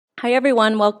Hi,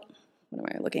 everyone. What am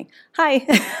I looking? Hi.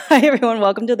 Hi, everyone.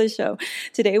 Welcome to the show.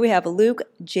 Today we have Luke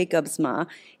Jacobsma.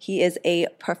 He is a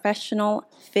professional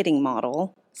fitting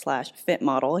model slash fit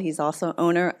model. He's also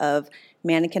owner of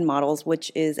Mannequin Models,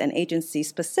 which is an agency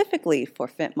specifically for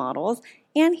fit models.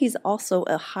 And he's also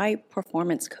a high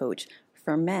performance coach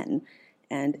for men.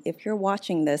 And if you're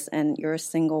watching this and you're a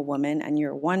single woman and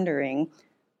you're wondering,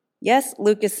 yes,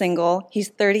 Luke is single. He's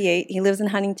 38. He lives in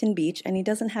Huntington Beach, and he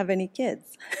doesn't have any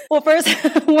kids. Well, first,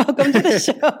 welcome to the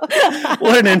show.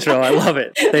 What an intro. I love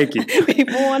it. Thank you.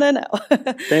 People want to know.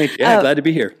 Thank you. Yeah, glad to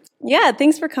be here. Yeah,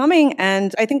 thanks for coming.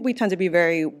 And I think we tend to be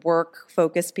very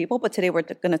work-focused people, but today we're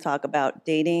going to talk about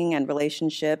dating and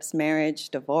relationships, marriage,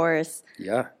 divorce.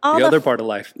 Yeah, the other part of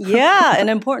life. Yeah, an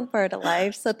important part of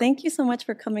life. So thank you so much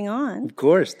for coming on. Of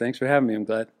course. Thanks for having me. I'm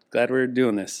glad we're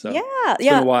doing this. So it's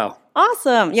been a while.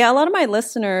 Awesome. Yeah, a lot of my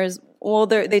listeners, well,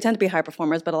 they tend to be high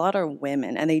performers, but a lot are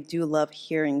women, and they do love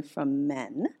hearing from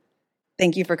men.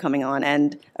 Thank you for coming on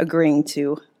and agreeing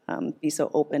to be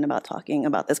so open about talking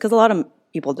about this, because a lot of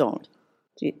people don't.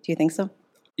 Do you think so?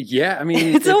 Yeah, I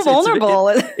mean, it's so vulnerable.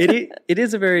 It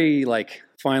is a very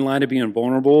fine line to being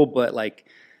vulnerable, but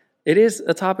it is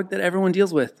a topic that everyone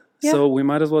deals with. Yeah. So we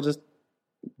might as well just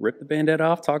rip the Band-Aid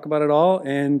off, talk about it all,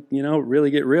 and, really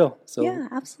get real. So yeah,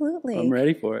 absolutely. I'm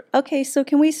ready for it. Okay, so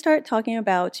can we start talking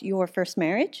about your first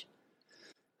marriage?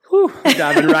 Whew,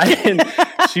 diving right in.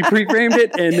 She pre-framed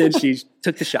it, and then she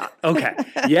took the shot. Okay,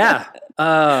 yeah,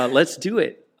 let's do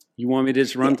it. You want me to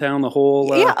just run down the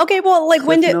whole yeah, okay, well,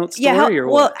 when did,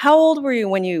 how old were you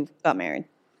when you got married?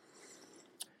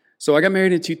 So I got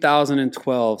married in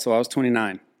 2012, so I was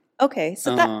 29. Okay,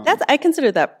 so that's I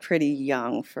consider that pretty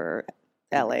young for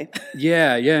LA.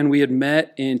 Yeah, and we had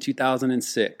met in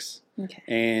 2006. Okay.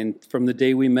 And from the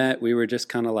day we met, we were just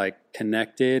kind of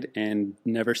connected and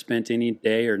never spent any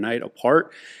day or night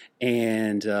apart.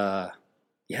 And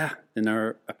then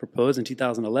I proposed in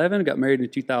 2011, got married in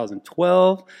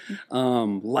 2012.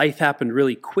 Life happened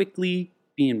really quickly.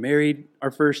 Being married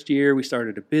our first year, we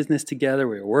started a business together.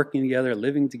 We were working together,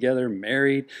 living together,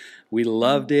 married. We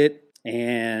loved it.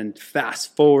 And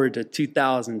fast forward to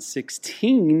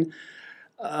 2016,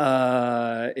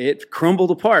 it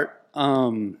crumbled apart. How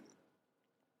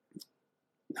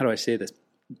do I say this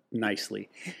nicely?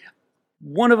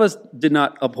 One of us did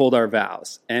not uphold our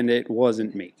vows, and it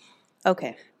wasn't me.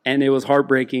 Okay. And it was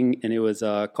heartbreaking, and it was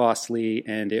costly,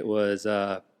 and it was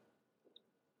it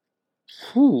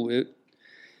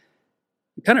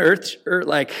kind of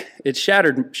it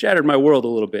shattered my world a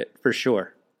little bit, for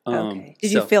sure. Okay.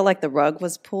 Did you feel like the rug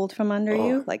was pulled from under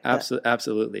you?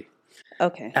 Absolutely.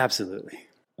 Okay. Absolutely.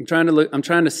 I'm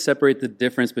trying to separate the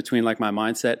difference between my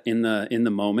mindset in the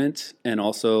moment and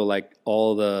also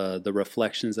all the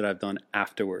reflections that I've done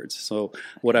afterwards. So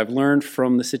what I've learned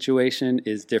from the situation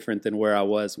is different than where I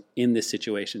was in this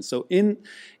situation. So in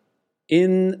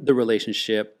the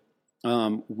relationship,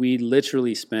 we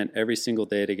literally spent every single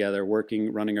day together,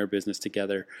 working, running our business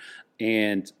together.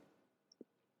 And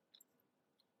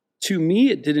to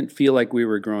me, it didn't feel like we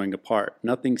were growing apart.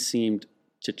 Nothing seemed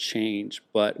to change,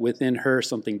 but within her,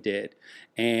 something did.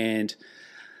 And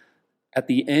at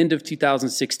the end of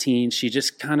 2016, she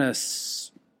just kind of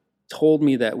told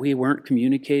me that we weren't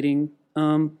communicating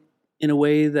in a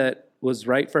way that was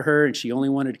right for her, and she only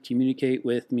wanted to communicate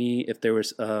with me if there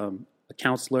was a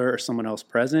counselor or someone else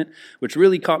present, which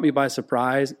really caught me by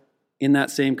surprise. In that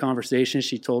same conversation,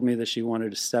 she told me that she wanted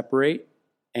to separate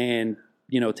and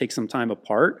take some time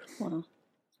apart. Wow.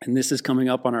 And this is coming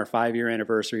up on our 5-year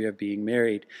anniversary of being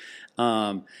married.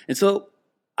 And so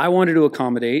I wanted to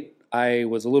accommodate. I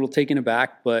was a little taken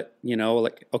aback, but,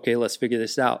 okay, let's figure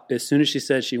this out. As soon as she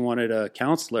said she wanted a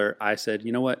counselor, I said,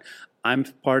 you know what? I'm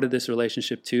part of this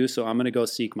relationship too, so I'm going to go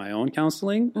seek my own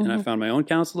counseling. Mm-hmm. And I found my own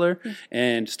counselor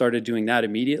and started doing that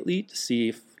immediately to see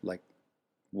if,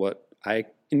 what I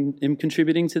am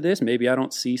contributing to this. Maybe I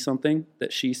don't see something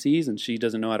that she sees and she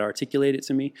doesn't know how to articulate it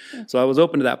to me. Yeah. So I was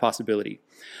open to that possibility.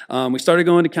 We started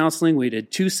going to counseling. We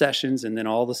did 2 sessions, and then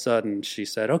all of a sudden she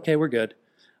said, okay, we're good.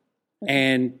 Okay.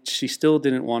 And she still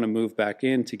didn't want to move back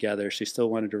in together. She still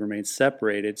wanted to remain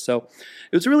separated. So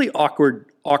it was a really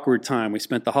awkward time. We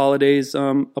spent the holidays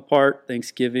apart,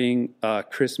 Thanksgiving,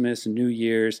 Christmas, New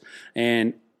Year's,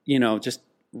 and, just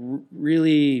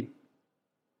really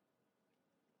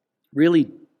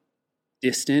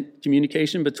distant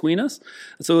communication between us.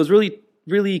 So it was really,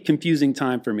 really confusing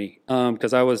time for me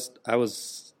because I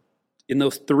was in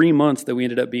those 3 months that we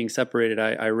ended up being separated.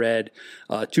 I read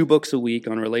 2 books a week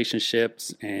on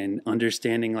relationships and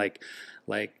understanding like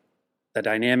the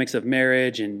dynamics of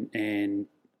marriage and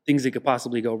things that could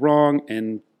possibly go wrong,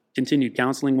 and continued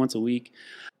counseling once a week.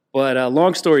 But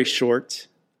long story short,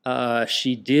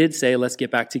 she did say, let's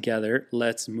get back together.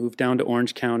 Let's move down to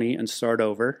Orange County and start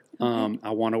over. Okay. I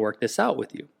want to work this out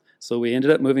with you. So we ended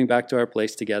up moving back to our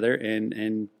place together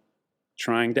and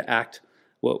trying to act,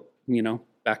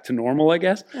 back to normal, I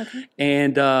guess. Okay.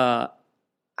 And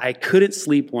I couldn't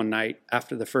sleep one night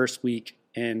after the first week,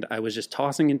 and I was just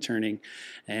tossing and turning.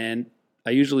 And I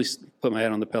usually put my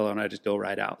head on the pillow and I just go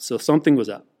right out. So something was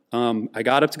up. I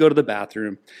got up to go to the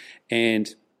bathroom,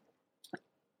 and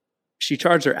she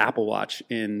charged her Apple Watch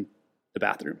in the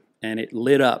bathroom, and it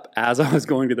lit up as I was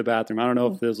going to the bathroom. I don't know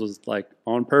if this was like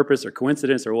on purpose or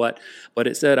coincidence or what, but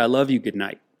it said, "I love you, good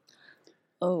night."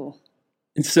 Oh.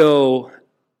 And so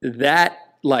that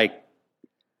like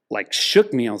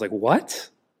shook me. I was like, what?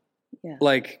 Yeah.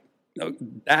 Like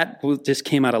that just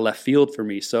came out of left field for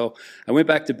me. So I went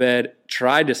back to bed,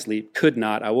 tried to sleep, could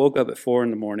not. I woke up at 4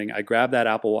 a.m. I grabbed that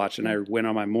Apple Watch and I went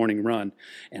on my morning run,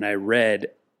 and I read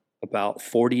about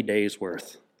 40 days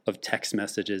worth of text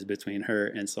messages between her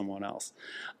and someone else,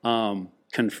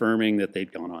 confirming that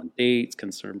they'd gone on dates,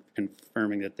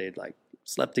 confirming that they'd like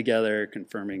slept together,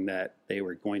 confirming that they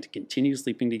were going to continue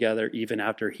sleeping together even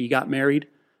after he got married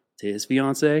to his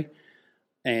fiance,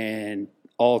 and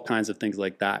all kinds of things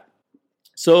like that.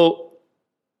 So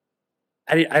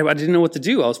I didn't know what to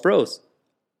do. I was froze.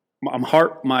 My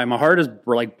heart is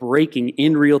like breaking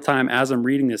in real time as I'm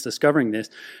reading this, discovering this.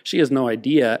 She has no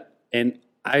idea, and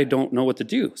I don't know what to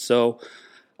do. So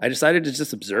I decided to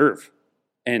just observe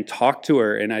and talk to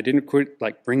her, and I didn't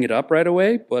bring it up right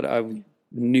away, but I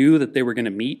knew that they were going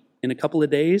to meet in a couple of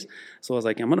days. So I was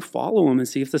like, I'm going to follow him and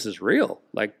see if this is real.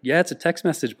 Like, yeah, it's a text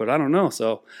message, but I don't know.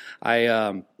 So I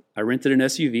rented an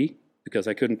SUV because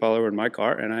I couldn't follow her in my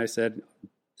car, and I said,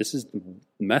 this is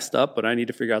messed up, but I need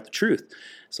to figure out the truth.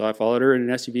 So I followed her in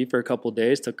an SUV for a couple of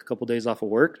days, took a couple of days off of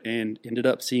work, and ended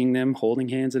up seeing them holding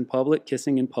hands in public,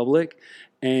 kissing in public.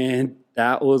 And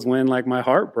that was when like my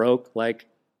heart broke, like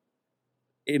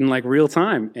in like real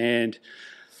time. And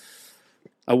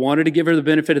I wanted to give her the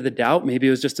benefit of the doubt. Maybe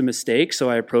it was just a mistake. So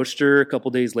I approached her a couple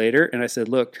of days later and I said,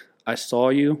 look, I saw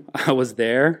you. I was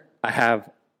there. I have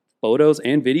photos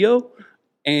and video.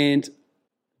 And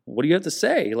what do you have to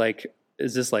say? Like,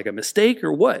 is this like a mistake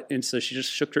or what? And so she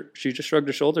just shrugged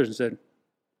her shoulders and said,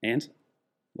 and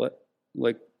what?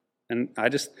 Like, and I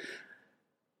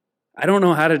don't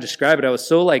know how to describe it. I was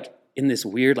so like in this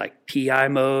weird like PI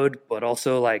mode, but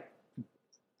also like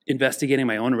investigating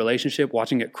my own relationship,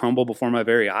 watching it crumble before my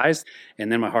very eyes.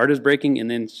 And then my heart is breaking.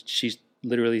 And then she's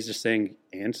literally just saying,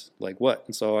 and like what?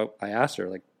 And so I asked her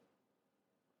like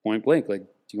point blank, like,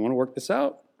 do you want to work this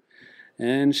out?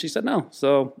 And she said no.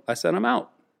 So I said, I'm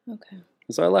out. Okay.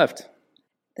 And so I left.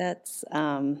 That's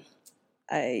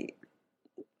I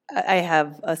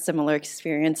have a similar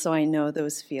experience, so I know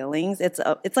those feelings. It's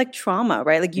like trauma,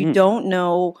 right? Like you don't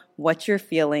know what you're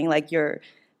feeling. Like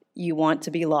you want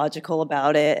to be logical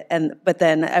about it, but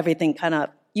then everything kind of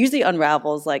usually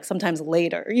unravels like sometimes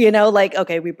later. Like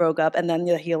okay, we broke up, and then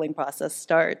the healing process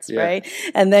starts, right?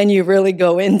 And then you really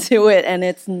go into it, and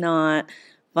it's not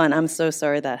fun. I'm so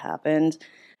sorry that happened.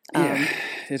 Yeah,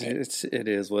 it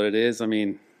is what it is. I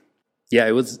mean, yeah,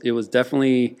 it was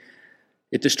definitely,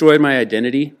 it destroyed my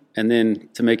identity. And then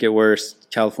to make it worse,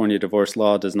 California divorce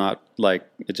law does not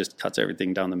it just cuts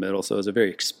everything down the middle. So it was a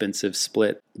very expensive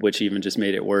split, which even just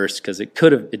made it worse because it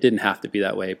didn't have to be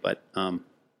that way. But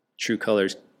true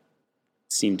colors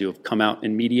seem to have come out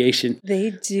in mediation.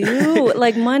 They do.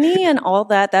 Like money and all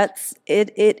that,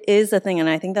 it is a thing. And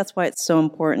I think that's why it's so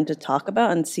important to talk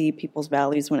about and see people's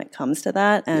values when it comes to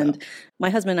that. And my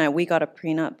husband and I, we got a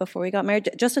prenup before we got married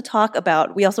just to talk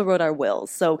about, we also wrote our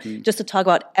wills. So just to talk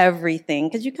about everything,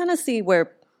 because you kind of see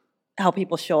how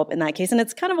people show up in that case. And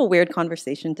it's kind of a weird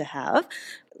conversation to have.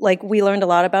 Like we learned a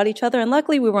lot about each other, and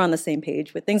luckily we were on the same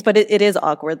page with things, but it is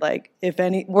awkward. Like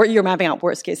you're mapping out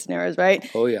worst case scenarios, right?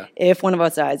 Oh yeah. If one of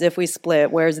us dies, if we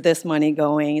split, where's this money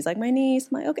going? He's like, my niece,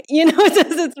 okay.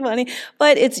 It's funny,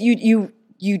 but it's, you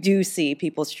do see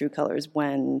people's true colors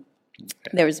when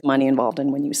there's money involved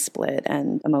and when you split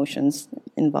and emotions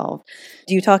involved.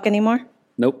 Do you talk anymore?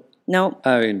 Nope.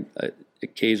 I mean,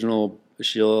 occasional,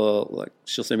 she'll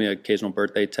send me an occasional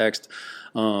birthday text.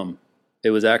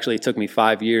 It took me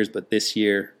 5 years, but this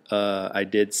year I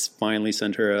did finally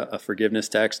send her a forgiveness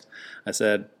text. I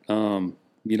said,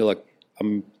 look,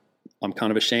 I'm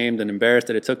kind of ashamed and embarrassed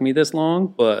that it took me this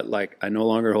long, but like I no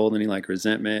longer hold any like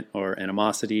resentment or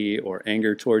animosity or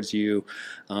anger towards you.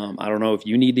 I don't know if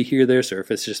you need to hear this or if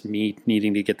it's just me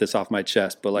needing to get this off my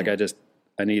chest, but like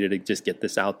I needed to just get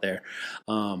this out there.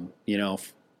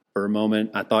 for a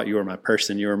moment, I thought you were my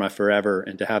person, you were my forever.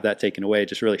 And to have that taken away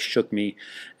just really shook me.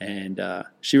 And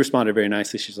she responded very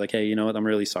nicely. She's like, hey, you know what? I'm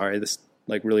really sorry. This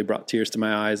like really brought tears to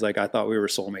my eyes. Like I thought we were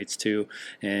soulmates too.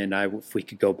 And if we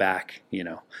could go back, you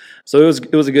know. So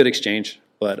it was a good exchange.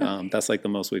 But that's like the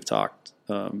most we've talked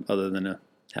other than a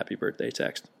happy birthday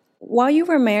text. While you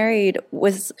were married,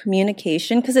 was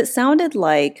communication, because it sounded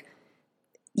like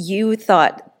you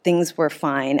thought things were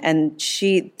fine and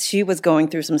she was going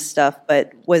through some stuff,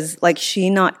 but was like she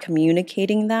not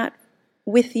communicating that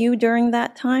with you during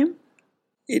that time?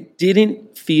 It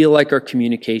didn't feel like our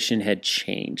communication had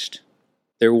changed.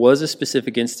 There was a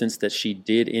specific instance that she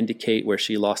did indicate where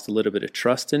she lost a little bit of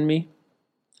trust in me.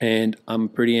 And I'm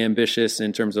pretty ambitious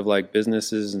in terms of like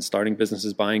businesses and starting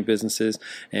businesses, buying businesses.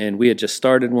 And we had just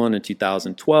started one in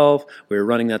 2012. We were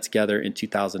running that together in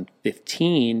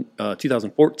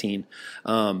 2014.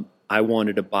 I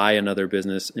wanted to buy another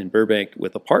business in Burbank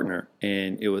with a partner,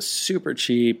 and it was super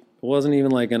cheap. It wasn't even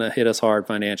like going to hit us hard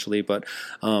financially, but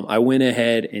I went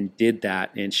ahead and did that.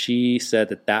 And she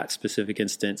said that specific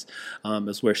instance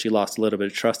is where she lost a little bit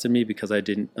of trust in me because I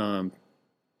didn't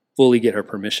fully get her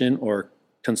permission or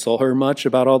console her much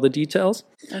about all the details.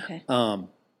 Okay. And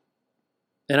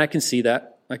I can see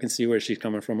that. I can see where she's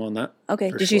coming from on that. Okay.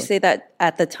 Did you say that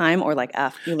at the time or like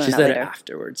after you learned she that said later? It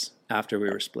afterwards, after we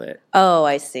were split. Oh,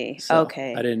 I see. So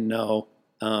okay. I didn't know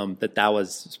that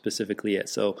was specifically it.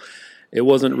 So it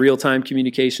wasn't real-time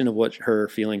communication of what her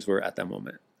feelings were at that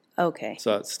moment. Okay.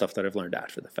 So it's stuff that I've learned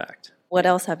after the fact. What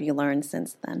else have you learned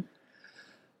since then?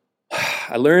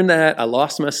 I learned that I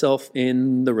lost myself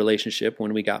in the relationship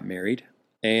when we got married.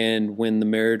 And when the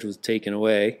marriage was taken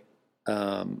away,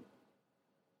 or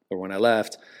when I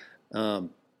left, I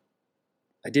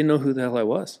didn't know who the hell I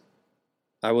was.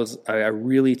 I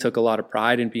really took a lot of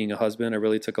pride in being a husband. I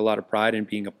really took a lot of pride in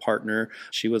being a partner.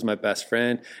 She was my best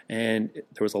friend. And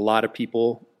there was a lot of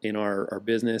people in our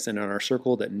business and in our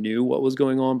circle that knew what was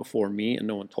going on before me, and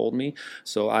no one told me.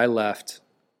 So I left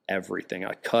everything.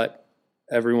 I cut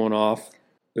everyone off.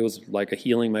 It was like a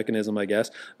healing mechanism, I guess.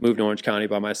 Moved to Orange County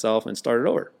by myself and started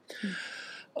over.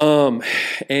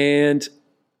 And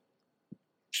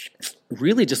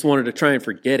really just wanted to try and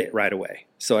forget it right away.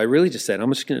 So I really just said,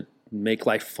 I'm just going to make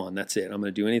life fun. That's it. I'm going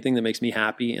to do anything that makes me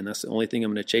happy. And that's the only thing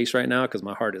I'm going to chase right now because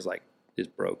my heart is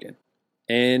broken.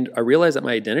 And I realized that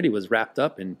my identity was wrapped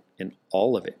up in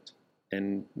all of it.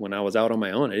 And when I was out on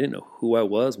my own, I didn't know who I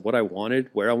was, what I wanted,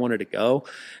 where I wanted to go.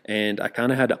 And I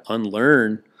kind of had to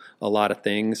unlearn a lot of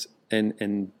things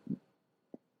and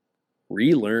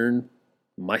relearn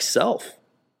myself,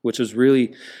 which was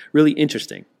really, really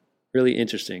interesting. Really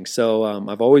interesting. So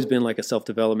I've always been like a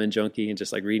self-development junkie and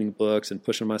just like reading books and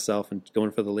pushing myself and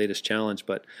going for the latest challenge.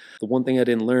 But the one thing I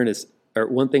did learn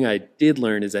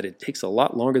is that it takes a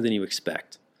lot longer than you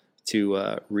expect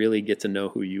to really get to know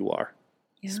who you are,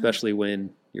 especially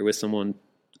when you're with someone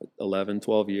 11,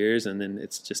 12 years and then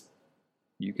it's just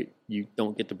you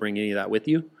don't get to bring any of that with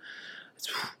you.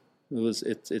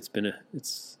 It's been an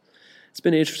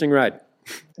interesting ride.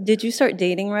 Did you start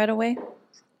dating right away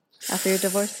after your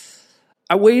divorce?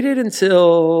 I waited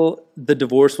until the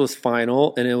divorce was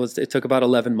final, and it took about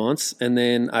 11 months, and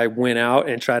then I went out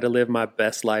and tried to live my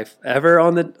best life ever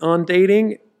on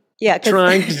dating. Yeah,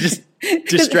 trying to just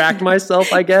distract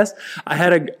myself, I guess.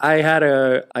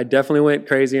 I definitely went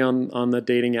crazy on the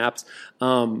dating apps,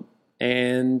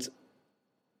 and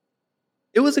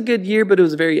it was a good year, but it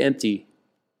was very empty.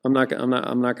 I'm not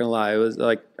gonna lie. It was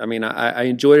like, I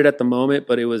enjoyed it at the moment,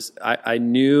 but I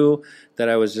knew that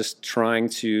I was just trying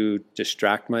to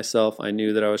distract myself. I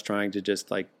knew that I was trying to just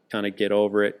like kind of get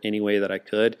over it any way that I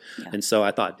could. Yeah. And so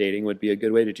I thought dating would be a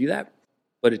good way to do that,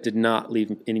 but it did not leave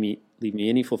me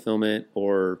any fulfillment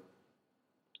or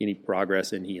any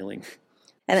progress in healing.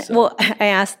 And well, I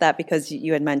asked that because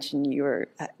you had mentioned you were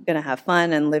going to have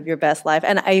fun and live your best life.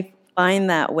 And I find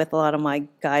that with a lot of my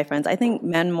guy friends. I think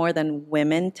men more than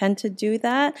women tend to do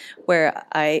that, where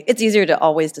it's easier to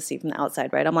always deceive from the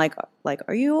outside, right? I'm like,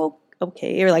 are you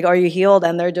okay? Or like, are you healed?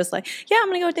 And they're just like, yeah, I'm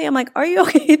going to go date. I'm like, are you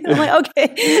okay? I'm like,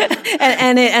 okay.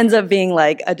 and it ends up being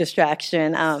like a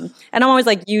distraction. And I'm always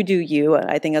like, you do you.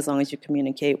 I think as long as you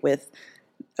communicate with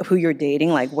who you're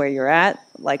dating, like where you're at,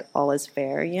 like all is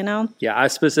fair, you know? Yeah, I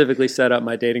specifically set up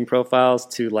my dating profiles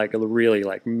to like really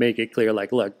like make it clear,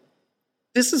 like, look,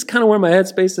 this is kind of where my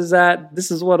headspace is at.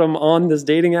 This is what I'm on this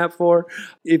dating app for.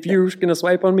 If you're going to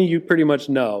swipe on me, you pretty much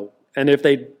know. And if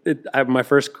my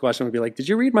first question would be like, did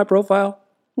you read my profile?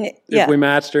 Yeah. If we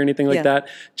matched or anything like that,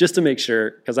 just to make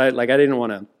sure. Because I don't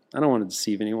want to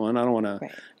deceive anyone. I don't want to,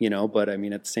 but I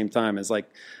mean, at the same time, it's like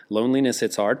loneliness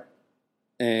hits hard.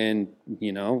 And,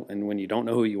 and when you don't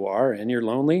know who you are and you're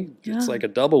lonely, it's Yeah. like a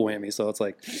double whammy. So it's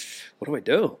like, what do I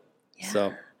do? Yeah.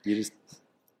 So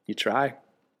you try,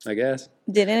 I guess.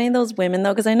 Did any of those women,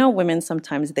 though, because I know women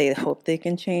sometimes they hope they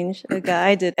can change a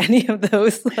guy. Did any of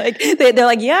those, like, they're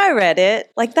like, yeah, I read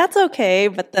it. Like, that's okay.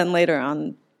 But then later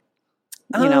on,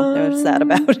 they're sad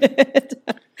about it.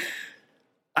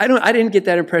 I didn't get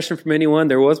that impression from anyone.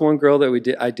 There was one girl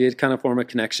that I did kind of form a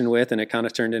connection with, and it kind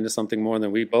of turned into something more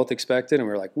than we both expected. And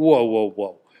we were like, whoa, whoa,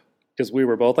 whoa. Because we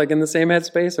were both like in the same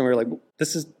headspace, and we were like,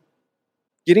 this is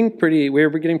we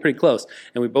were getting pretty close.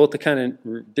 And we both kind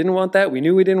of didn't want that. We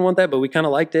knew we didn't want that, but we kind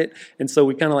of liked it. And so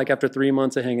we kind of like after 3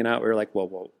 months of hanging out, we were like,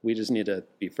 whoa, we just need to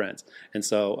be friends. And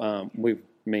so we've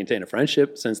maintained a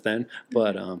friendship since then.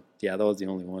 But that was the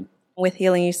only one. With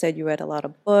healing, you said you read a lot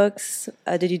of books.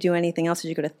 Did you do anything else? Did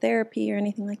you go to therapy or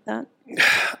anything like that?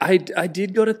 I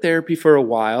did go to therapy for a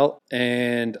while,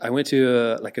 and I went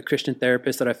to a Christian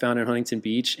therapist that I found in Huntington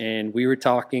Beach, and we were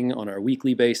talking on our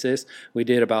weekly basis. We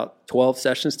did about 12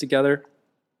 sessions together,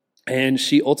 and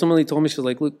she ultimately told me, she was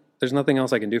like, "Look, there's nothing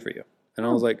else I can do for you." And I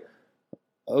was like,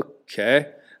 okay.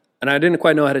 And I didn't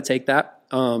quite know how to take that,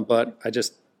 but I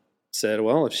just said,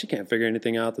 well, if she can't figure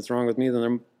anything out that's wrong with me,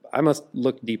 then I must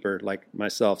look deeper like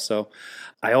myself. So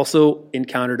I also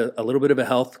encountered a little bit of a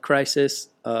health crisis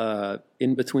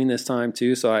in between this time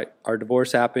too. So our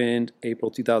divorce happened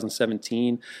April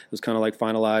 2017. It was kind of like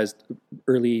finalized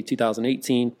early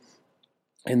 2018.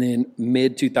 And then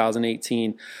mid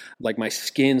 2018, like my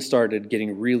skin started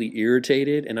getting really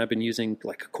irritated, and I've been using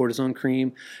like a cortisone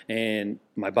cream, and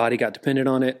my body got dependent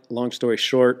on it. Long story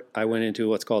short, I went into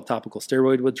what's called topical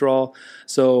steroid withdrawal.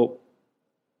 So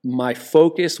my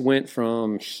focus went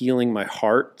from healing my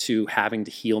heart to having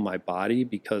to heal my body,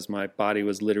 because my body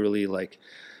was literally like,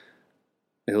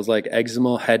 it was like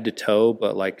eczema head to toe,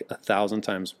 but like 1,000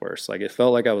 times worse. Like it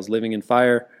felt like I was living in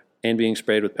fire and being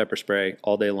sprayed with pepper spray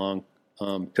all day long.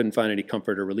 Couldn't find any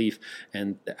comfort or relief.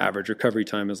 And the average recovery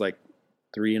time is like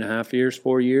 3.5 years,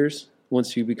 4 years,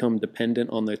 once you become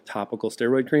dependent on the topical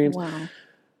steroid creams. Wow.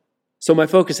 So my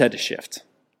focus had to shift.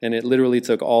 And it literally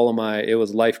took it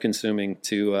was life consuming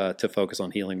to focus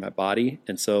on healing my body.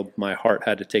 And so my heart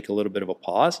had to take a little bit of a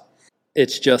pause.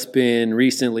 It's just been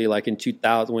recently, like in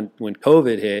 2000, when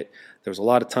COVID hit, there was a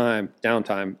lot of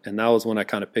downtime. And that was when I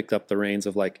kind of picked up the reins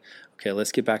of like, okay,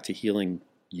 let's get back to healing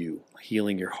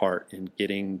your heart, and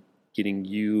getting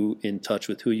you in touch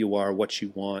with who you are, what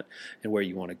you want, and where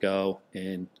you want to go.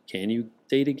 And can you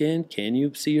date again? Can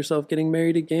you see yourself getting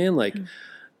married again? Like,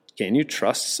 can you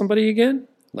trust somebody again?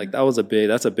 Like that's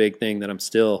a big thing that I'm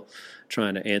still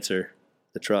trying to answer,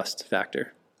 the trust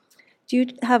factor. Do you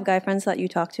have guy friends that you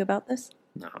talk to about this?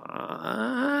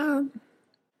 Nah.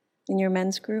 In your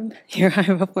men's group, your high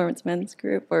performance men's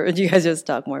group, or do you guys just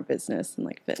talk more business and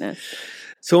like fitness?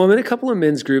 So I'm in a couple of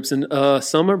men's groups, and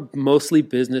some are mostly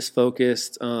business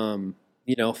focused,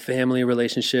 family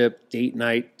relationship, date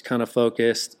night kind of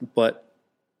focused, but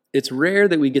it's rare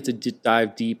that we get to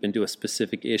dive deep into a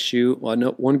specific issue. Well, I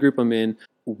know one group I'm in,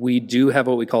 we do have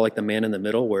what we call like the man in the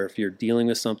middle, where if you're dealing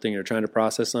with something or trying to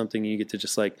process something, you get to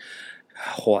just like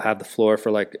have the floor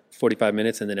for like 45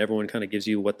 minutes, and then everyone kind of gives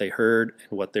you what they heard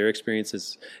and what their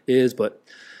experience is. But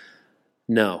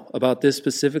no, about this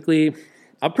specifically,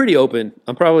 I'm pretty open.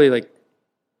 I'm probably like,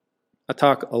 I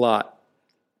talk a lot,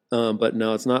 but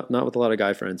no, it's not with a lot of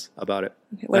guy friends about it.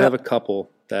 Okay, I have a couple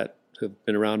that have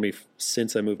been around me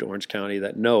since I moved to Orange County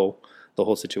that know the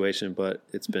whole situation, but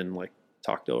it's been like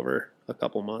talked over a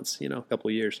couple months, a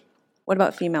couple years. What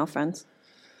about female friends?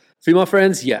 Female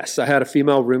friends, yes. I had a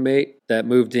female roommate that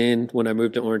moved in when I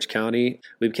moved to Orange County.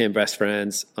 We became best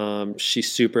friends.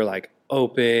 She's super like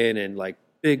open and like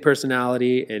big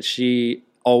personality, and she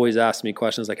always asked me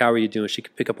questions like, how are you doing? She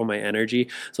could pick up on my energy.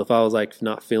 So if I was like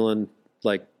not feeling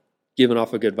like giving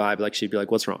off a good vibe, like she'd be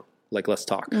like, what's wrong? Like, let's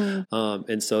talk.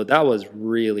 And so that was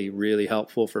really, really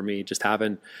helpful for me, just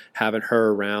having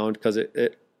her around, because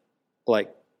it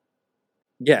like,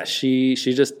 yeah, she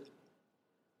just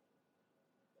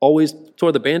always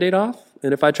tore the Band-Aid off.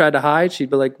 And if I tried to hide,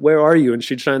 she'd be like, where are you? And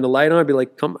she'd shine the light on. I'd be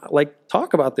like, come, like,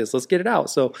 talk about this. Let's get it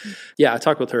out. So yeah, I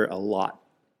talked with her a lot.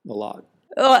 Well,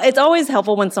 it's always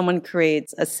helpful when someone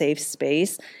creates a safe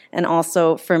space. And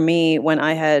also for me, when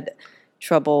I had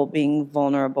trouble being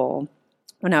vulnerable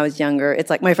when I was younger, it's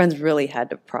like my friends really had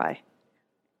to pry.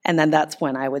 And then that's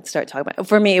when I would start talking about,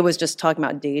 for me, it was just talking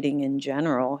about dating in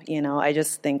general. I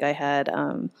just think I had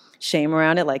shame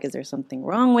around it. Like, is there something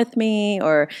wrong with me?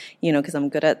 Or, because I'm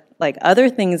good at like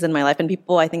other things in my life. And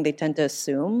people, I think they tend to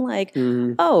assume like,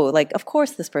 oh, like, of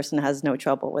course this person has no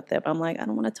trouble with it. But I'm like, I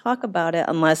don't want to talk about it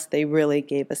unless they really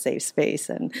gave a safe space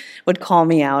and would call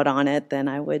me out on it. Then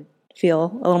I would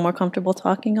feel a little more comfortable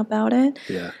talking about it.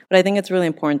 Yeah. But I think it's really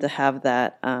important to have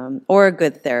that, or a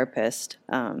good therapist,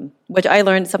 which I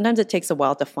learned sometimes it takes a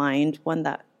while to find one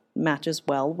that matches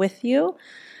well with you.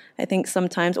 I think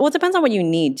sometimes, well, it depends on what you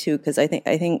need too, because I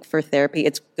think for therapy,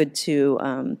 it's good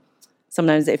to,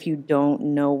 sometimes if you don't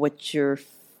know what you're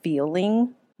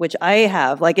feeling, which I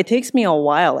have, like it takes me a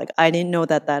while. Like I didn't know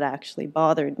that actually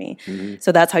bothered me.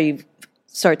 So that's how you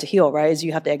start to heal, right? Is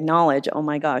you have to acknowledge, oh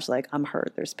my gosh, like I'm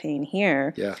hurt, there's pain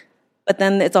here. Yeah. But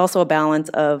then it's also a balance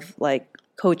of like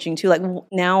coaching too. Like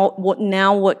now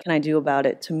what can I do about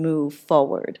it to move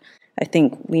forward? I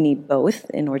think we need both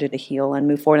in order to heal and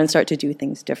move forward and start to do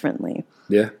things differently.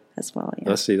 Yeah. As well.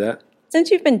 Yeah. I see that.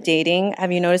 Since you've been dating,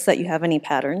 have you noticed that you have any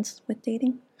patterns with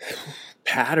dating?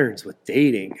 Patterns with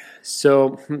dating.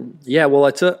 So, yeah, well,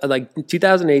 I took like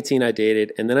 2018 I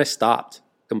dated and then I stopped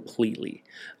completely.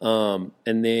 And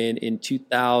then in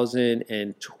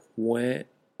 2020, what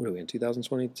are we in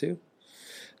 2022?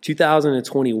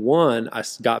 2021, I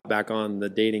got back on the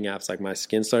dating apps. Like my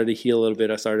skin started to heal a little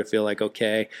bit. I started to feel like,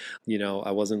 okay,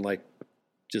 I wasn't like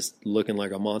just looking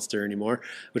like a monster anymore,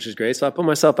 which is great. So I put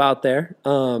myself out there,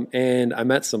 and I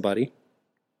met somebody,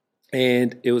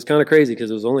 and it was kind of crazy because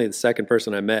it was only the second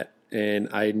person I met. And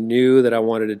I knew that I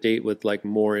wanted to date with like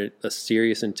more a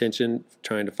serious intention,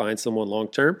 trying to find someone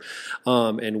long-term.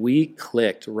 And we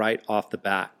clicked right off the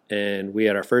bat. And we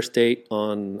had our first date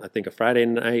on, I think, a Friday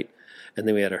night. And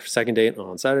then we had our second date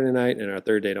on Saturday night and our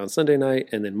third date on Sunday night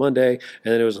and then Monday.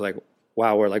 And then it was like,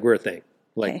 wow, we're a thing.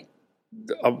 Like,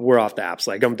 we're off the apps.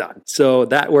 Like, I'm done. So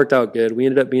that worked out good. We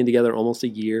ended up being together almost a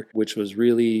year, which was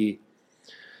really,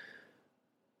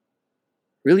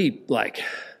 really like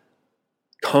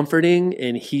comforting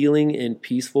and healing and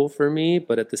peaceful for me.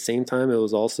 But at the same time,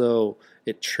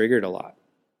 it triggered a lot,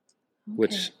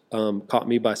 which caught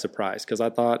me by surprise because I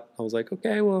was like,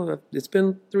 okay, well, it's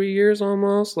been 3 years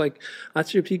almost. Like, I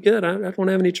should be good. I don't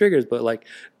have any triggers. But like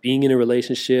being in a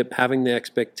relationship, having the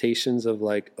expectations of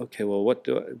like, okay, well,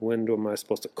 when am I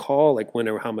supposed to call? Like, when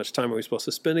or how much time are we supposed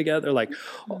to spend together? Like,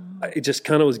 it just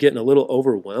kind of was getting a little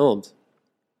overwhelmed.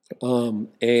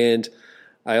 And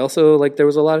I also, like, there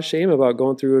was a lot of shame about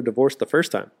going through a divorce the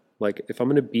first time. Like, if I'm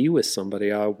going to be with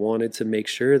somebody, I wanted to make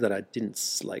sure that I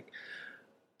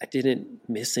didn't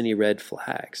miss any red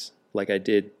flags like I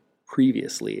did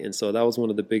previously. And so that was one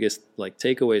of the biggest like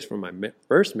takeaways from my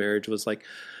first marriage was like,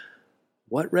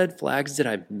 what red flags did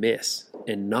I miss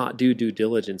and not do due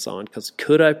diligence on? Because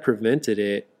could I prevented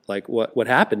it? Like what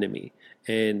happened to me?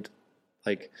 And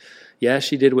like, yeah,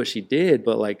 she did what she did,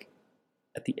 but like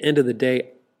at the end of the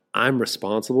day, I'm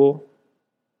responsible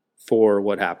for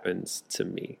what happens to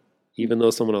me. Even though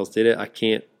someone else did it, I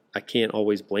can't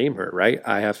always blame her, right?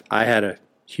 I had a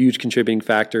huge contributing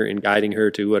factor in guiding her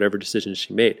to whatever decisions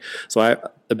she made. So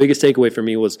the biggest takeaway for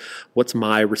me was what's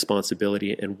my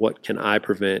responsibility and what can I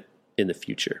prevent in the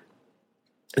future?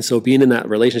 And so being in that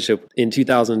relationship in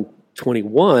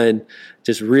 2021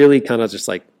 just really kind of just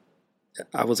like,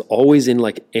 I was always in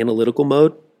like analytical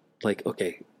mode. Like,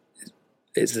 okay,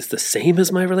 is this the same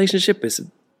as my relationship? Is it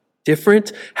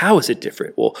different? How is it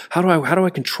different? Well, how do I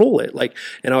control it? Like,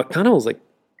 and I kind of was like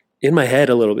in my head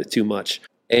a little bit too much.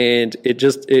 And it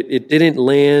didn't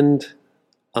land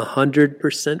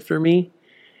 100% for me.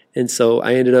 And so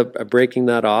I ended up breaking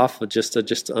that off with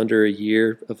just under a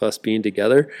year of us being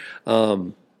together.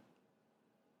 And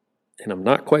I'm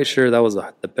not quite sure that was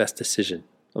the best decision.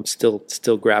 I'm still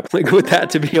grappling with that,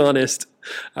 to be honest.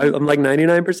 I'm like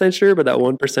 99% sure, but that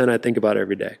 1% I think about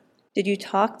every day. Did you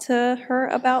talk to her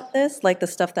about this? Like the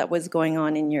stuff that was going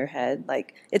on in your head?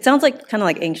 Like, it sounds like kind of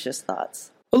like anxious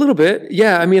thoughts. A little bit.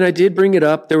 Yeah. I mean, I did bring it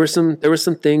up. There were some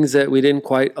things that we didn't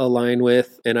quite align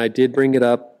with. And I did bring it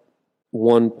up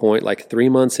one point, like 3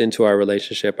 months into our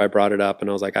relationship, I brought it up and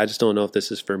I was like, I just don't know if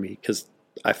this is for me. Cause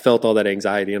I felt all that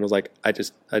anxiety and I was like,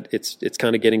 it's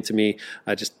kind of getting to me.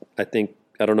 I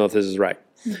don't know if this is right.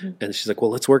 Mm-hmm. And she's like,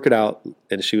 well, let's work it out.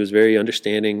 And she was very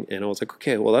understanding. And I was like,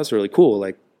 okay, well, that's really cool.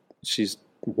 Like she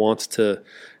wants to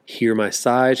hear my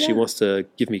side. Yeah. She wants to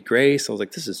give me grace. I was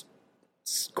like, this is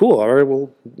cool. All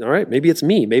right. Maybe it's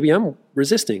me. Maybe I'm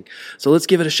resisting. So let's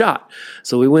give it a shot.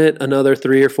 So we went another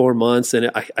 3 or 4 months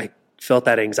and I felt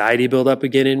that anxiety build up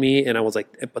again in me. And I was like,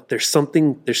 but there's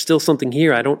still something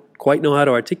here. I don't quite know how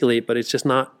to articulate, but it's just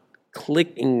not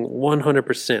clicking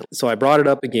 100%. So I brought it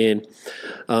up again,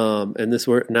 and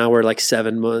we're like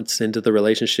 7 months into the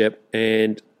relationship,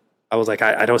 and I was like,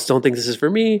 I don't think this is for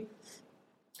me.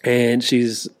 And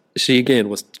she again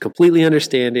was completely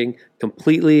understanding,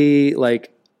 completely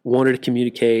like wanted to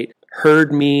communicate,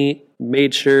 heard me,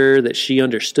 made sure that she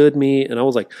understood me. And I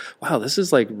was like, wow, this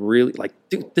is like really like,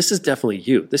 dude, this is definitely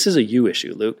you. This is a you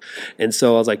issue, Luke. And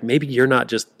so I was like, maybe you're not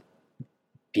just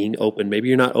being open. Maybe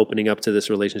you're not opening up to this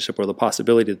relationship or the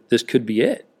possibility that this could be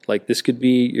it. Like this could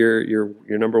be your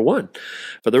number one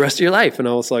for the rest of your life. And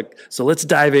I was like, so let's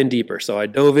dive in deeper. So I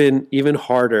dove in even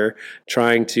harder,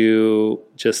 trying to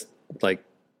just like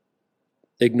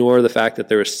ignore the fact that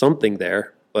there was something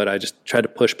there, but I just tried to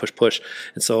push.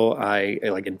 And so I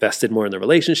like invested more in the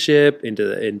relationship,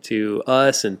 into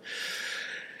us. And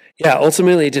yeah,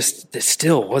 ultimately it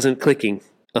still wasn't clicking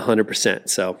 100%.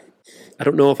 So I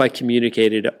don't know if I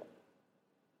communicated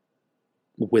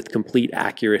with complete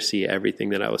accuracy everything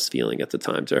that I was feeling at the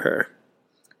time to her.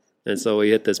 And so we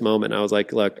hit this moment. And I was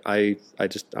like, look,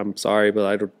 I'm sorry,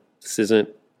 but this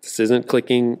isn't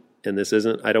clicking,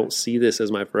 and I don't see this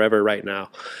as my forever right now.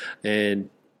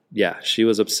 And yeah, she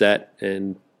was upset,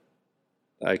 and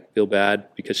I feel bad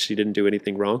because she didn't do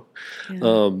anything wrong.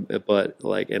 Yeah. But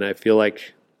like, and I feel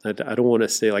like I don't want to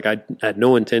say like I had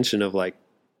no intention of like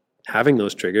having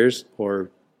those triggers or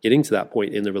getting to that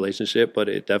point in the relationship, but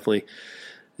it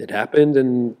happened.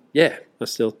 And yeah, I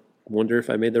still wonder if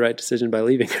I made the right decision by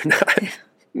leaving or not.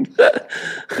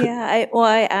 Yeah.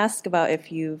 I asked about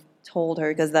if you've told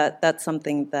her, because that's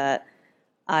something that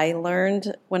I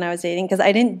learned when I was dating, because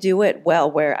I didn't do it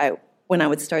well when I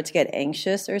would start to get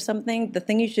anxious or something. The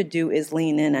thing you should do is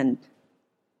lean in and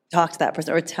talk to that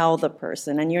person or tell the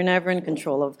person, and you're never in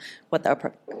control of what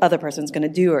the other person's going to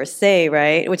do or say,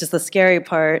 right? Which is the scary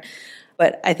part.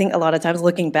 But I think a lot of times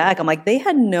looking back, I'm like, they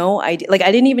had no idea. Like,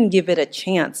 I didn't even give it a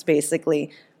chance,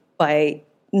 basically, by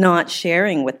not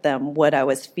sharing with them what I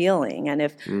was feeling. And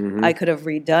if I could have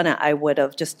redone it, I would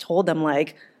have just told them,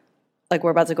 like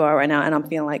we're about to go out right now, and I'm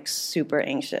feeling like super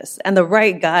anxious. And the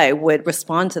right guy would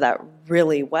respond to that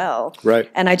really well. Right.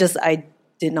 And I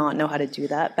did not know how to do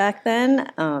that back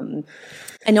then.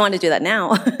 I know how to do that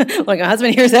now. Like, my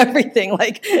husband hears everything,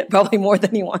 like probably more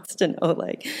than he wants to know,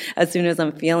 like as soon as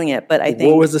I'm feeling it. But I think,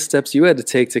 what was the steps you had to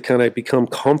take to kind of become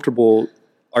comfortable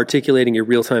articulating your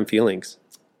real-time feelings?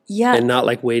 Yeah. And not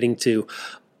like waiting to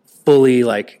fully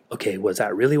like, okay, was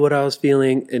that really what I was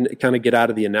feeling? And kind of get out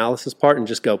of the analysis part and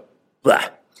just go, blah,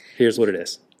 here's what it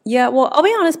is. Yeah, well, I'll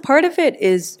be honest, part of it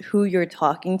is who you're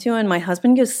talking to, and my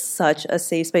husband gives such a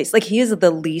safe space. Like, he is the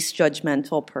least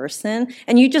judgmental person,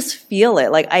 and you just feel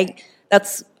it. Like,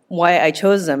 that's why I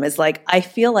chose him, is like, I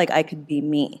feel like I could be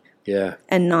me. Yeah.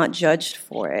 And not judged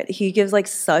for it. He gives like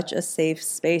such a safe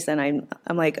space, and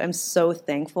I'm so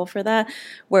thankful for that.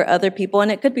 Where other people,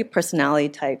 and it could be personality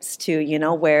types too,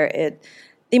 where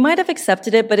they might have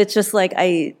accepted it, but it's just like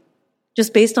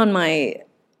just based on my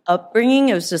upbringing,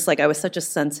 it was just like I was such a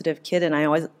sensitive kid, and I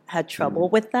always had trouble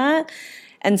with that.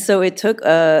 And so it took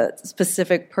a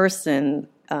specific person,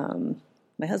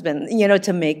 my husband,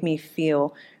 to make me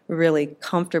feel really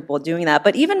comfortable doing that.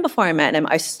 But even before I met him,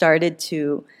 I started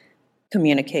to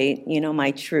communicate,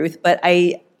 my truth. But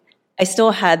I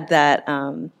still had that,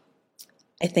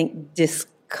 I think,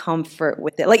 discomfort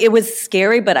with it. Like, it was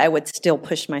scary, but I would still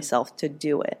push myself to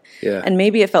do it. Yeah. And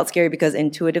maybe it felt scary because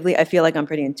intuitively, I feel like I'm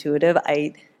pretty intuitive.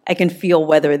 I can feel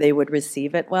whether they would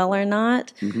receive it well or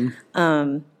not.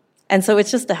 And so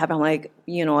it's just to have, I'm like,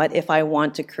 you know what, if I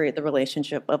want to create the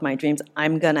relationship of my dreams,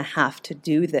 I'm going to have to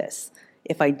do this.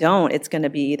 If I don't, it's going to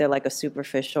be either like a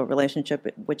superficial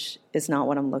relationship, which is not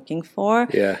what I'm looking for.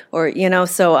 Yeah. Or,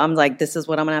 so I'm like, this is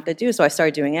what I'm going to have to do. So I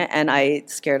started doing it, and I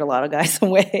scared a lot of guys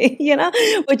away,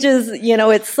 which is,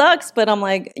 it sucks, but I'm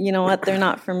like, you know what, they're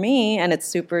not for me. And it's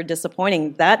super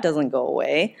disappointing. That doesn't go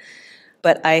away.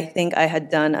 But I think I had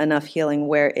done enough healing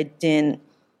where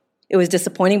it was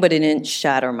disappointing, but it didn't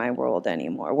shatter my world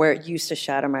anymore, where it used to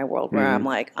shatter my world, where I'm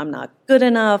like, I'm not good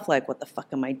enough. Like, what the fuck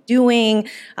am I doing?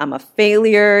 I'm a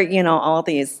failure. All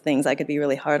these things. I could be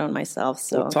really hard on myself.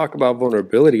 So talk about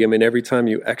vulnerability. I mean, every time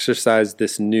you exercise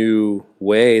this new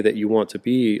way that you want to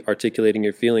be, articulating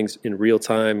your feelings in real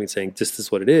time and saying, this is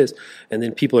what it is. And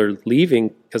then people are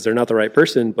leaving because they're not the right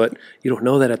person, but you don't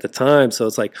know that at the time. So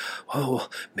it's like, oh,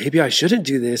 maybe I shouldn't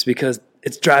do this because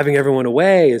it's driving everyone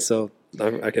away. And so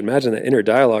I can imagine that inner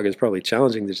dialogue is probably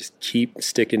challenging to just keep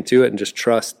sticking to it and just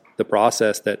trust the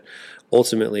process that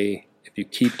ultimately, if you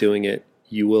keep doing it,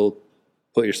 you will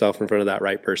put yourself in front of that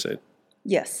right person.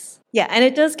 Yes. Yeah, and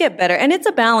it does get better. And it's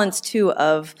a balance, too,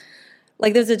 of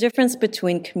Like there's a difference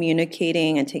between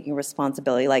communicating and taking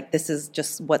responsibility. Like this is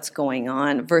just what's going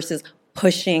on versus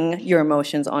pushing your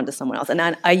emotions onto someone else.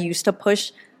 And I used to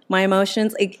push my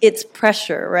emotions. It's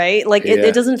pressure, right? Like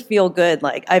it doesn't feel good.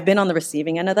 Like I've been on the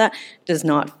receiving end of that. Does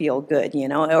not feel good, you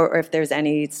know, or if there's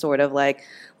any sort of like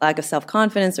lack of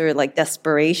self-confidence or like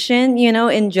desperation, you know,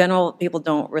 in general, people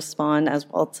don't respond as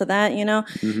well to that, you know?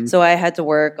 So I had to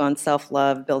work on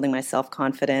self-love, building my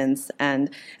self-confidence. And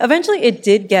eventually it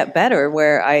did get better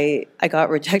where I got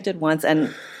rejected once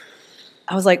and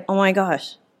I was like, oh my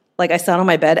gosh. Like I sat on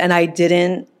my bed and I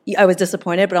was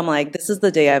disappointed, but I'm like, this is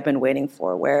the day I've been waiting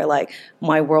for where like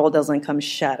my world doesn't come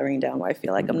shattering down where I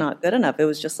feel like I'm not good enough. It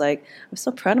was just like, I'm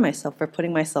so proud of myself for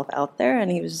putting myself out there.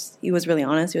 And he was really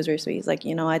honest. He was very sweet. He's like,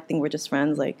 you know, I think we're just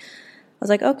friends. Like, I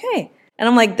was like, okay. And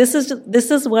I'm like, this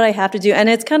is what I have to do. And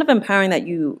it's kind of empowering that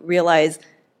you realize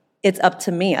it's up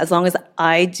to me. As long as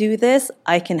I do this,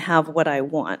 I can have what I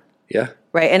want. Yeah.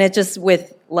 Right. And it just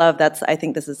with love, I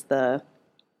think this is the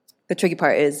tricky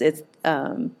part is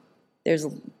there's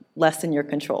less in your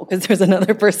control because there's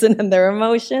another person and their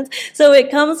emotions. So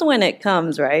it comes when it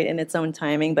comes, right, in its own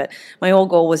timing. But my whole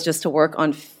goal was just to work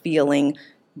on feeling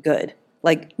good.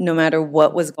 Like no matter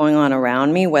what was going on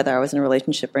around me, whether I was in a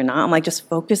relationship or not, I'm like, just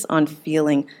focus on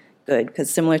feeling good.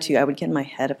 Because similar to you, I would get in my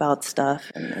head about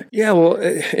stuff. Yeah, well,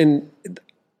 and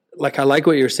like I like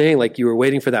what you're saying. Like you were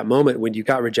waiting for that moment when you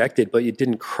got rejected, but it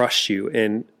didn't crush you.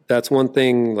 And that's one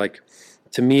thing, like,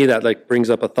 to me, that like brings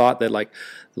up a thought that like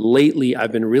lately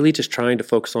I've been really just trying to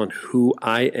focus on who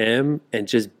I am and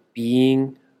just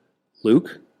being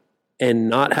Luke and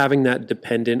not having that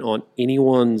dependent on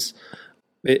anyone's,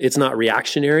 it's not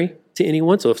reactionary to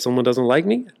anyone. So if someone doesn't like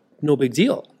me, no big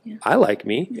deal. Yeah. I like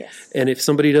me. Yes. And if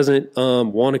somebody doesn't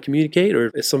want to communicate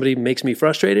or if somebody makes me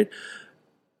frustrated,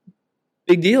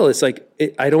 big deal. It's like,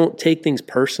 I don't take things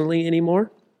personally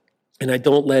anymore and I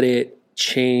don't let it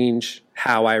change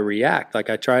how I react.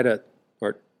 Like I try to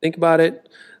or think about it,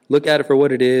 look at it for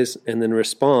what it is, and then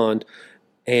respond.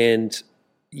 And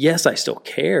yes, I still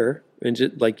care. And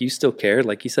just like you still cared,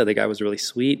 like you said, the guy was really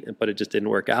sweet, but it just didn't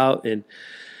work out.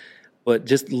 But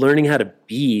just learning how to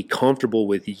be comfortable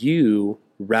with you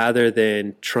rather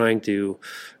than trying to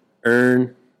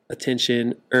earn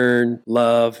attention, earn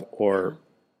love, or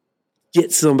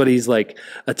get somebody's like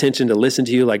attention to listen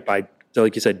to you, like by,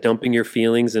 like you said, dumping your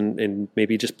feelings and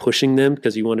maybe just pushing them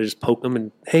because you want to just poke them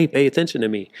and, hey, pay attention to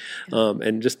me.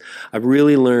 And just, I've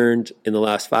really learned in the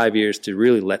last 5 years to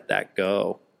really let that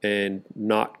go and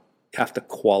not have to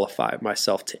qualify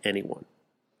myself to anyone,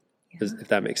 if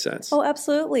that makes sense. Oh,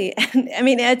 absolutely. And I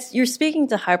mean, you're speaking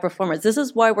to high performers. This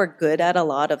is why we're good at a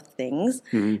lot of things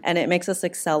and it makes us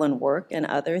excel in work and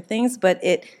other things, but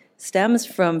it stems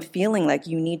from feeling like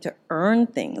you need to earn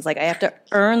things. Like I have to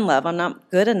earn love. I'm not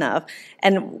good enough.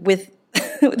 And with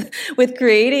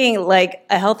creating like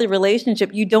a healthy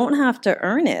relationship, you don't have to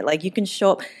earn it. Like you can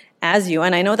show up as you.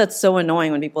 And I know that's so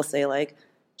annoying when people say like,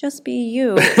 just be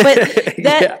you. But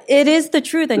it is the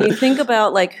truth. And you think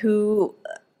about like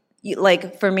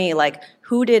like for me, like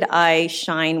who did I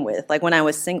shine with? Like when I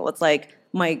was single, it's like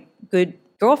my good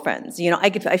girlfriends, you know,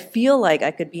 I feel like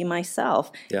I could be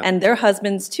myself and their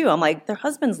husbands too. I'm like, their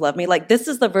husbands love me. Like this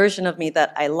is the version of me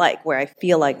that I like, where I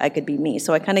feel like I could be me.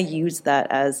 So I kind of use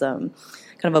that as kind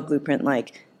of a blueprint.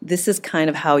 Like this is kind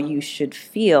of how you should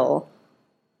feel,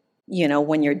 you know,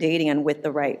 when you're dating and with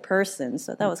the right person.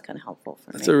 So that was kind of helpful for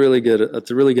me. That's a really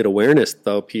good awareness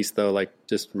piece, like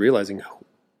just realizing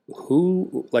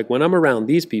who, like when I'm around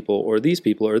these people or this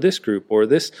group or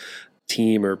this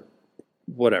team or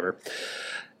whatever,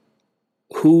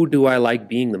 who do I like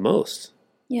being the most?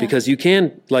 Yeah. Because you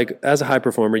can, like as a high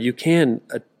performer, you can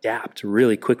adapt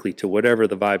really quickly to whatever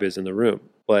the vibe is in the room,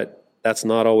 but that's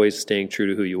not always staying true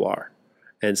to who you are.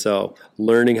 And so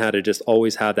learning how to just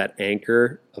always have that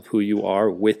anchor of who you are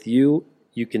with you,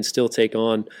 you can still take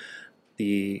on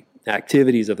the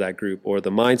activities of that group or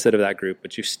the mindset of that group,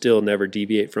 but you still never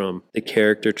deviate from the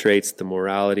character traits, the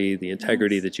morality, the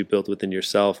integrity that you built within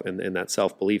yourself and that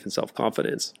self-belief and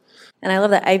self-confidence. And I love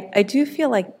that. I do feel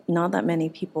like not that many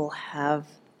people have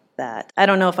that. I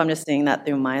don't know if I'm just seeing that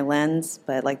through my lens,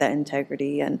 but like that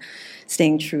integrity and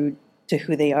staying true to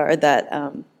who they are,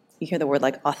 that you hear the word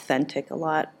like authentic a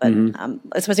lot, but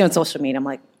especially on social media, I'm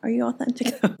like, are you authentic?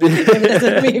 Maybe this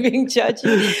is me being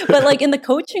judgy. But like in the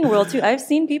coaching world too, I've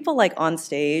seen people like on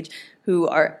stage who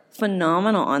are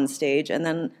phenomenal on stage, and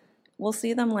then we'll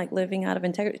see them like living out of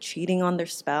integrity, cheating on their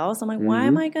spouse. I'm like, why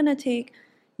am I going to take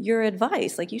your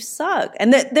advice? Like, you suck.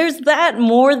 And there's that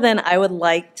more than I would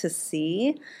like to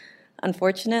see.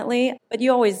 unfortunately. But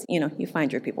you always, you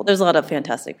find your people. There's a lot of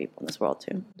fantastic people in this world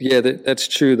too. Yeah, that's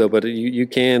true though. But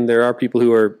there are people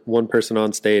who are one person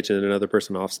on stage and another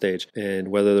person off stage, and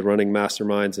whether they're running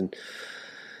masterminds, and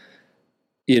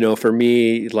for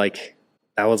me, like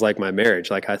that was like my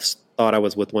marriage. Like I thought I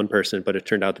was with one person, but it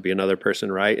turned out to be another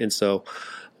person, right? And so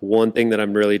one thing that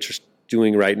I'm really just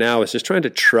doing right now is just trying to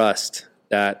trust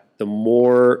that the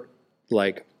more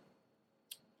like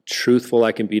truthful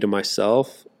I can be to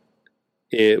myself,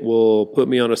 it will put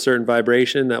me on a certain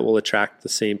vibration that will attract the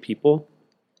same people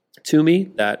to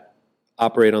me that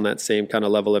operate on that same kind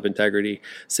of level of integrity,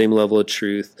 same level of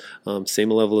truth, same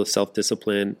level of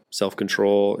self-discipline,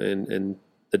 self-control, and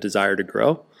the desire to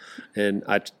grow. And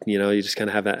you just kind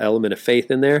of have that element of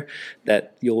faith in there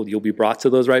that you'll be brought to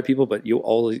those right people, but you'll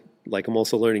always, like I'm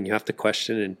also learning, you have to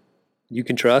question, and you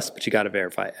can trust, but you got to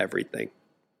verify everything.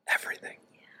 Yeah.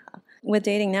 With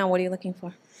dating now, what are you looking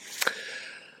for?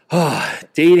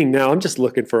 Dating now, I'm just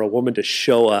looking for a woman to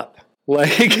show up.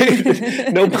 Like,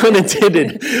 no pun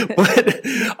intended, but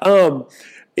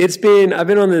I've been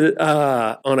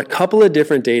on a couple of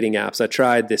different dating apps. I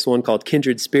tried this one called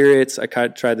Kindred Spirits. I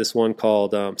tried this one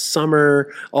called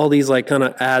Summer. All these like kind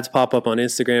of ads pop up on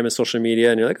Instagram and social media,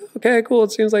 and you're like, okay, cool.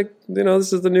 It seems like,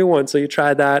 this is the new one. So you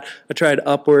try that. I tried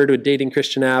Upward, a dating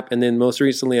Christian app. And then most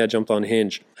recently I jumped on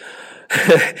Hinge.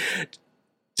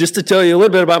 Just to tell you a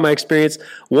little bit about my experience,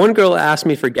 one girl asked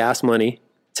me for gas money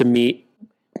to meet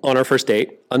on our first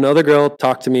date. Another girl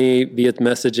talked to me via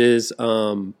messages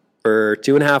for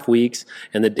 2.5 weeks.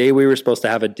 And the day we were supposed to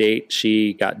have a date,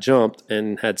 she got jumped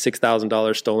and had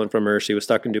 $6,000 stolen from her. She was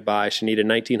stuck in Dubai. She needed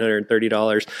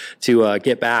 $1,930 to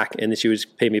get back, and then she would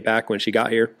pay me back when she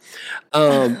got here.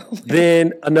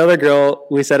 Then another girl,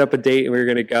 we set up a date and we were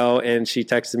going to go, and she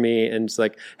texted me and it's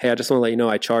like, hey, I just want to let you know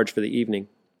I charge for the evening.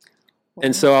 Wow.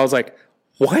 And so I was like,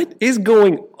 what is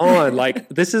going on? Like,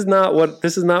 this is not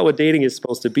what dating is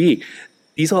supposed to be.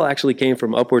 These all actually came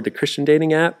from Upward, the Christian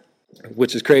dating app,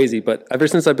 which is crazy. But ever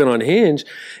since I've been on Hinge,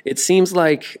 it seems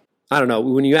like, I don't know,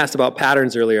 when you asked about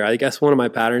patterns earlier, I guess one of my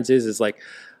patterns is like,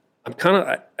 I'm kind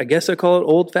of, I guess I call it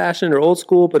old fashioned or old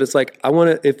school, but it's like, I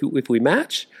want to, if we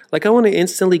match, like I want to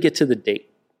instantly get to the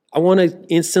date. I want to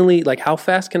instantly, like, how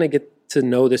fast can I get to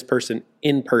know this person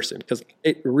in person? Because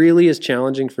it really is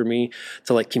challenging for me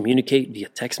to like communicate via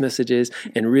text messages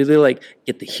and really like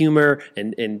get the humor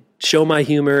and show my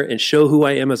humor and show who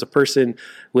I am as a person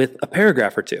with a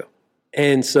paragraph or two.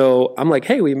 And so I'm like,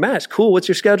 hey, we matched. Cool. What's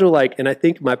your schedule like? And I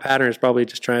think my pattern is probably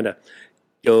just trying to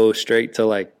go straight to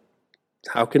like,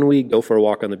 how can we go for a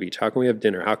walk on the beach? How can we have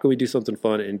dinner? How can we do something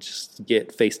fun and just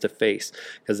get face to face?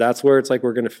 Because that's where it's like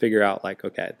we're going to figure out like,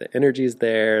 okay, the energy's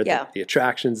there, yeah. the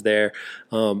attraction's there.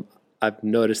 I've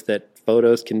noticed that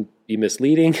photos can be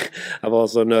misleading. I've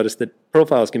also noticed that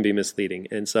profiles can be misleading.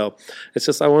 And so it's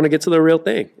just I want to get to the real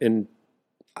thing. And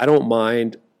I don't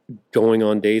mind going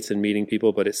on dates and meeting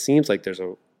people, but it seems like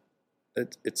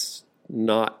it's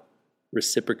not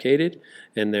reciprocated,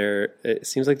 and it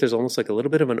seems like there's almost like a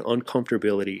little bit of an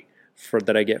uncomfortability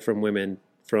that I get from women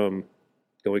from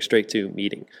going straight to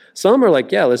meeting. Some are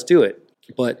like, yeah, let's do it,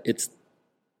 but it's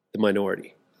the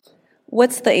minority.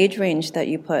 What's the age range that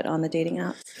you put on the dating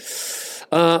app?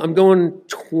 I'm going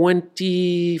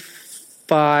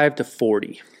 25 to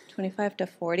 40. 25 to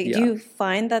 40. Yeah. Do you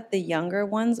find that the younger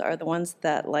ones are the ones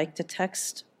that like to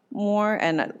text more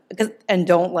and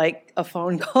don't like a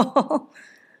phone call?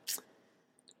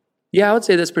 Yeah, I would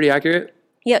say that's pretty accurate.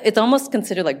 Yeah, it's almost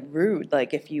considered like rude,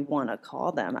 like if you want to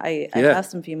call them. I have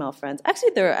some female friends. Actually,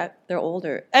 they're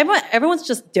older. Everyone's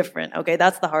just different. Okay,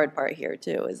 that's the hard part here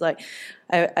too. Is like,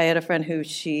 I had a friend who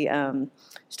she's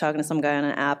talking to some guy on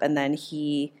an app, and then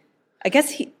she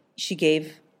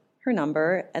gave her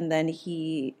number, and then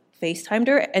he FaceTimed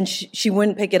her, and she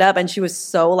wouldn't pick it up, and she was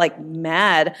so like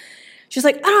mad. She's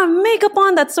like, I don't have makeup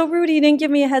on. That's so rude. He didn't give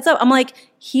me a heads up. I'm like,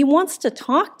 he wants to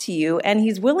talk to you, and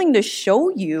he's willing to show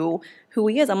you who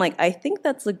he is. I'm like, I think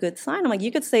that's a good sign. I'm like,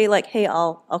 you could say like, hey,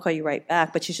 I'll call you right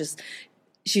back. But she just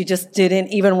didn't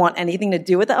even want anything to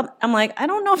do with it. I'm like, I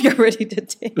don't know if you're ready to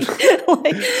date.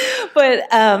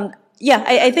 Yeah,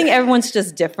 I think everyone's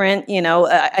just different.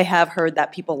 I have heard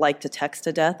that people like to text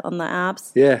to death on the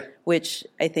apps. Yeah. Which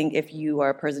I think if you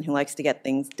are a person who likes to get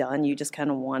things done, you just kind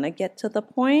of want to get to the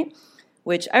point.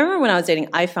 Which I remember when I was dating,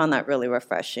 I found that really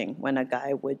refreshing when a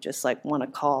guy would just like want to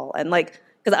call and like,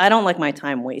 because I don't like my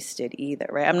time wasted either,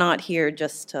 right? I'm not here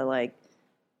just to like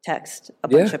text a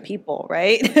bunch of people,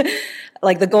 right?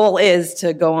 Like the goal is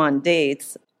to go on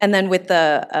dates. And then with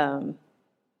the,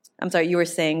 I'm sorry, you were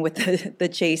saying with the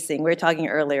chasing, we were talking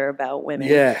earlier about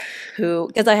women who,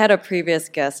 because I had a previous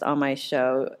guest on my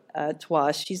show,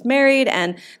 Twash. She's married,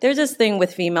 and there's this thing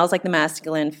with females, like the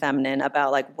masculine, feminine,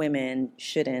 about like women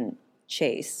shouldn't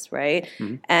chase, right?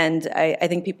 Mm-hmm. And I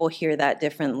think people hear that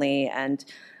differently. And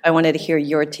I wanted to hear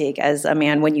your take as a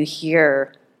man when you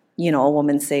hear, a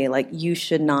woman say like, you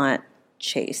should not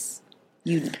chase.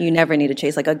 You never need to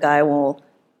chase. Like a guy will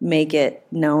make it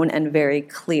known and very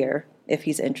clear if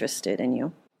he's interested in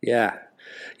you. Yeah.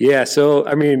 Yeah. So,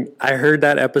 I mean, I heard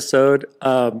that episode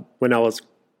when I was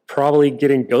probably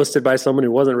getting ghosted by someone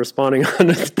who wasn't responding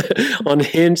on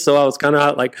Hinge. So I was kind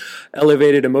of like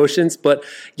elevated emotions. But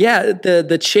yeah,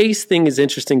 the chase thing is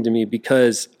interesting to me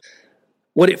because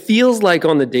what it feels like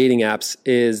on the dating apps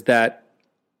is that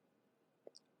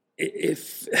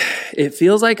it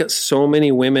feels like so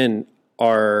many women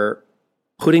are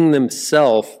putting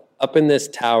themselves up in this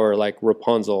tower like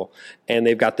Rapunzel, and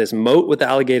they've got this moat with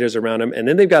alligators around them, and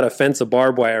then they've got a fence of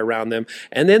barbed wire around them,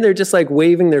 and then they're just like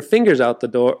waving their fingers out the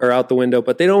door or out the window,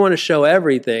 but they don't want to show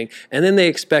everything, and then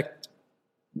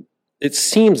it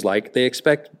seems like they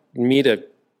expect me to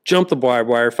jump the barbed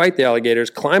wire, fight the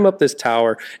alligators, climb up this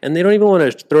tower, and they don't even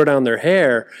want to throw down their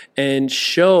hair and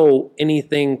show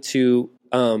anything to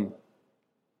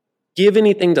give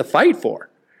anything to fight for.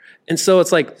 And so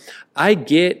it's like, I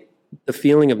get the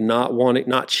feeling of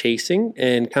not chasing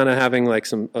and kind of having like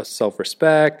some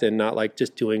self-respect and not like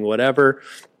just doing whatever.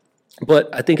 But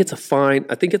I think it's a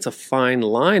fine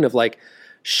line of like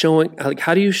showing, like,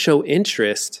 how do you show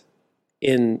interest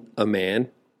in a man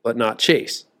but not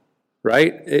chase?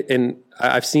 Right? And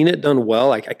I've seen it done well.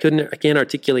 Like I can't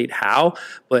articulate how,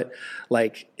 but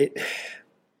like it.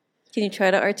 Can you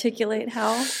try to articulate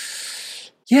how?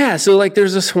 Yeah, so like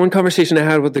there's this one conversation I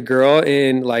had with the girl,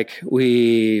 and like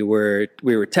we were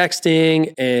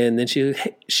texting, and then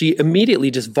she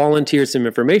immediately just volunteered some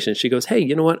information. She goes, "Hey,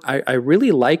 you know what? I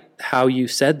really like how you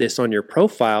said this on your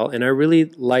profile, and I really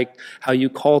like how you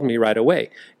called me right away."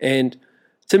 And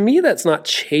to me, that's not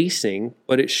chasing,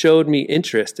 but it showed me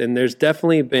interest. And there's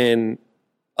definitely been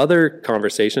other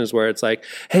conversations where it's like,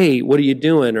 "Hey, what are you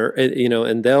doing?" Or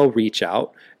and they'll reach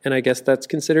out, and I guess that's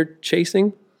considered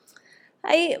chasing.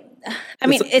 I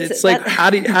mean, it's like how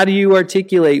do you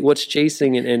articulate what's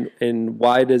chasing and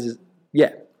why does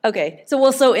Okay,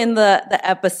 so in the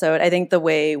episode, I think the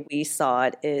way we saw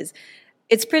it is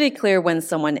it's pretty clear when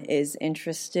someone is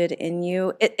interested in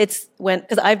you. It's when,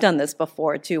 because I've done this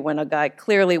before too, when a guy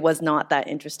clearly was not that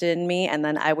interested in me, and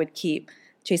then I would keep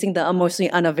chasing the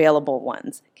emotionally unavailable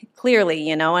ones.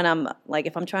 Clearly, and I'm like,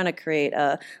 if I'm trying to create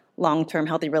a long-term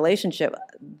healthy relationship,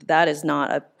 that is not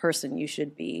a person you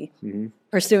should be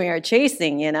pursuing or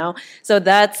chasing, So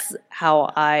that's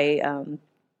how I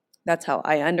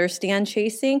understand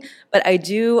chasing. But I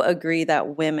do agree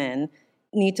that women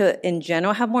need to, in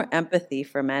general, have more empathy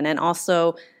for men and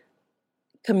also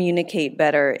communicate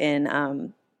better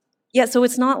in so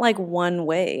it's not like one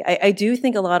way. I do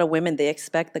think a lot of women, they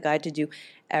expect the guy to do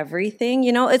everything.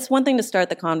 It's one thing to start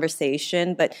the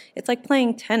conversation, but it's like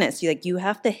playing tennis. You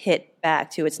have to hit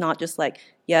back too. It's not just like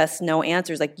yes, no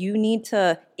answers. Like you need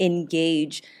to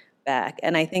engage back.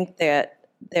 And I think that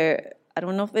I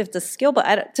don't know if it's a skill,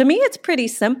 but to me, it's pretty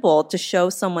simple to show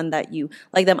someone that you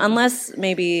like them, unless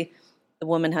maybe the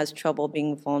woman has trouble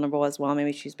being vulnerable as well.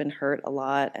 Maybe she's been hurt a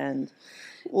lot and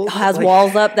has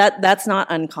walls up. That's not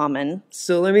uncommon.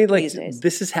 So let me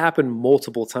this has happened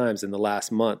multiple times in the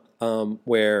last month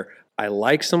where I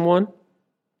like someone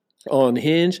on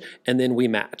Hinge and then we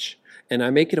match. And I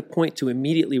make it a point to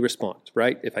immediately respond,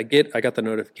 right? If I got the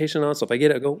notification on, so if I get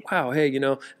it, I go, wow, hey,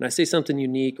 and I say something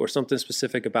unique or something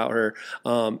specific about her.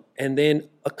 And then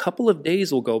a couple of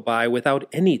days will go by without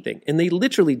anything. And they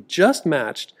literally just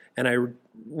matched and I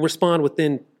respond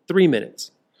within 3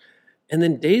 minutes. And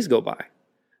then days go by.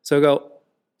 So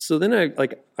then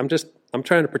I'm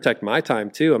trying to protect my time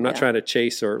too. I'm not trying to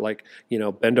chase or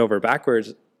bend over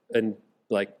backwards and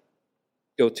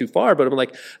go too far. But I'm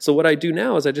like, so what I do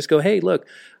now is I just go, hey, look,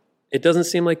 it doesn't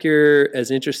seem like you're as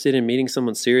interested in meeting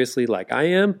someone seriously like I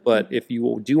am. But if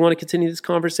you do want to continue this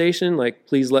conversation,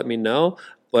 please let me know.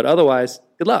 But otherwise,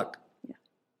 good luck. Yeah.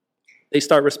 They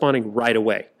start responding right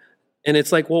away. And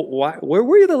it's like, well, where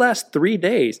were you the last 3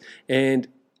 days? And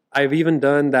I've even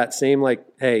done that same,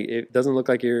 hey, it doesn't look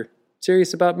like you're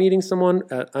serious about meeting someone.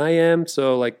 I am.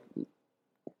 So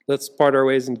let's part our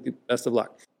ways and best of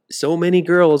luck. So many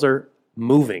girls are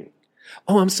moving.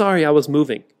 Oh, I'm sorry, I was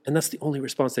moving. And that's the only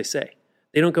response they say.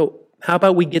 They don't go, how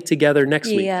about we get together next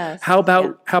week? Yes. How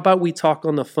about we talk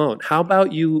on the phone? How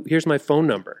about here's my phone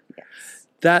number. Yes.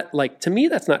 That to me,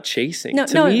 that's not chasing.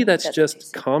 To me, that's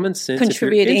just common sense.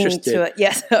 Contributing to it.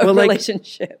 Yes. A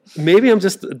relationship. Maybe I'm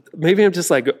just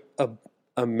like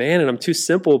a man and I'm too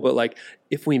simple, but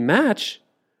if we match,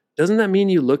 doesn't that mean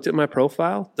you looked at my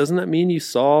profile? Doesn't that mean you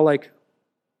saw like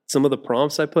some of the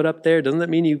prompts I put up there? Doesn't that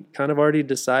mean you kind of already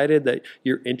decided that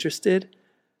you're interested?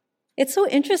 It's so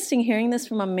interesting hearing this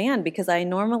from a man, because I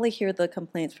normally hear the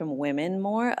complaints from women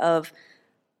more of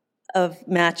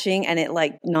matching and it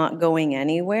like not going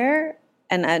anywhere.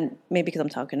 And maybe because I'm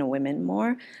talking to women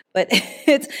more, but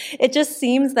it just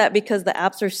seems that because the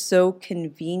apps are so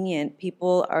convenient,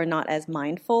 people are not as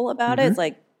mindful about it. It's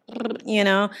like, you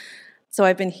know, so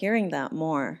I've been hearing that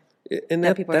more. And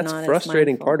that people are that's not as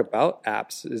frustrating mindful. part about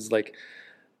apps is like,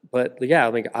 but yeah,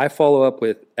 like I follow up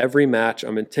with every match.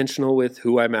 I'm intentional with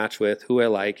who I match with, who I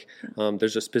like.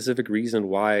 There's a specific reason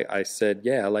why I said,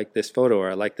 yeah, I like this photo, or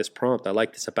I like this prompt, I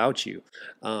like this about you.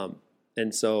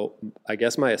 And so I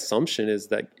guess my assumption is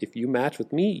that if you match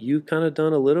with me, you've kind of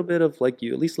done a little bit of like,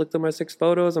 you at least looked at my 6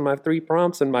 photos and my 3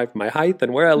 prompts and my height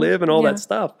and where I live and all that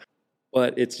stuff.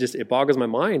 But it's just, it boggles my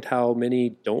mind how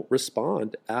many don't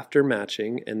respond after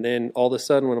matching. And then all of a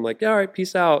sudden when I'm like, yeah, all right,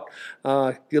 peace out,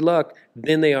 good luck,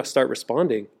 then they start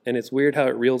responding. And it's weird how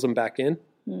it reels them back in,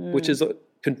 which is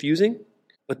confusing.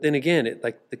 But then again, it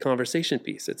like the conversation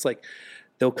piece, it's like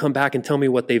they'll come back and tell me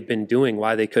what they've been doing,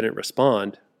 why they couldn't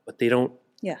respond, but they don't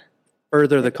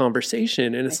further the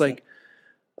conversation. And it's like,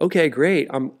 okay, great.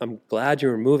 I'm glad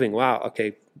you're moving. Wow.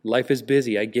 Okay. Life is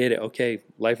busy. I get it. Okay.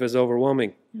 Life is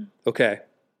overwhelming. Okay.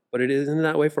 But it isn't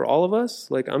that way for all of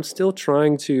us. Like I'm still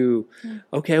trying to,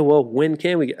 okay, well, when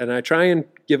can we, and I try and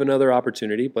give another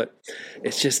opportunity, but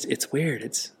it's just, it's weird.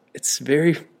 It's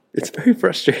very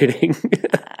frustrating.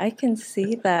 I can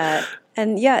see that.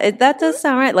 And yeah, that does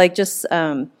sound right. Like just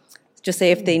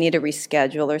say if they need to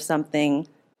reschedule or something,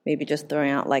 maybe just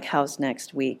throwing out like how's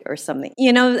next week or something.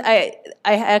 You know, I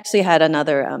actually had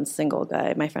another single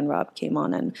guy, my friend Rob, came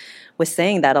on and was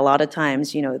saying that a lot of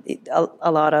times, you know,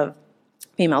 a lot of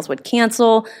females would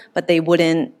cancel, but they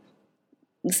wouldn't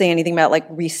say anything about like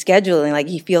rescheduling. Like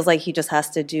he feels like he just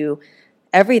has to do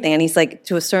everything. And he's like,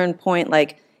 to a certain point,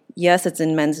 like, yes, it's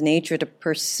in men's nature to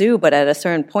pursue, but at a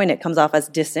certain point it comes off as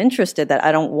disinterested, that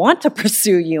I don't want to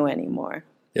pursue you anymore.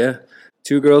 Yeah.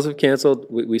 2 girls have canceled.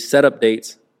 We set up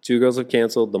dates. 2 girls have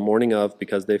canceled the morning of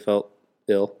because they felt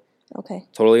ill. Okay.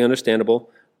 Totally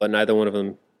understandable. But neither one of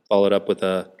them followed up with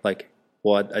a like,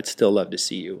 well, I'd still love to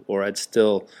see you. Or I'd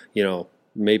still, you know,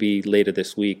 maybe later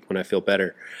this week when I feel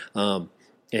better.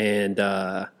 And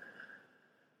I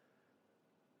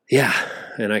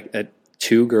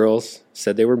 2 girls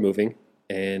said they were moving.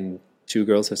 And 2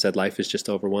 girls have said life is just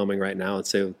overwhelming right now. And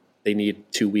so they need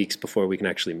 2 weeks before we can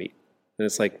actually meet. And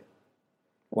it's like,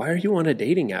 why are you on a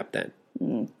dating app then?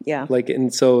 Yeah. Like,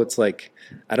 and so it's like,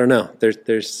 I don't know.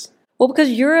 There's. Well, because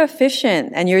you're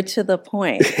efficient and you're to the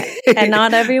point, and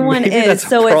not everyone Maybe is. that's a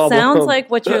So it problem. sounds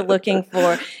like what you're looking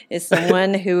for is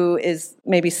someone who is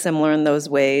maybe similar in those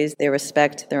ways. They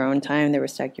respect their own time. They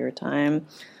respect your time.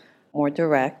 More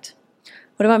direct.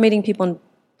 What about meeting people in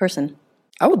person?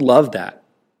 I would love that.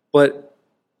 But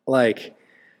like,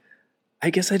 I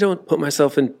guess I don't put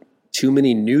myself in too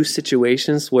many new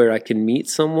situations where I can meet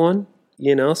someone,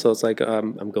 you know? So it's like,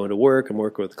 I'm going to work, I'm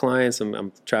working with clients,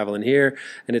 I'm traveling here.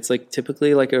 And it's like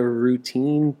typically like a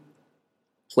routine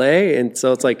play. And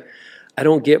so it's like, I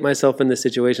don't get myself in the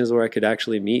situations where I could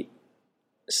actually meet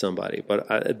somebody, but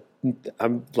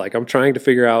I'm trying to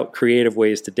figure out creative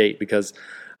ways to date, because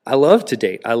I love to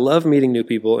date. I love meeting new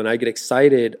people, and I get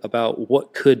excited about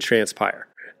what could transpire.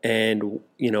 And,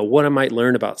 you know, what I might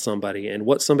learn about somebody and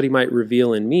what somebody might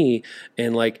reveal in me.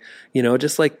 And like, you know,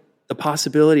 just like the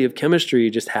possibility of chemistry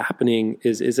just happening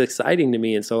is exciting to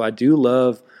me. And so I do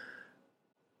love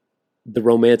the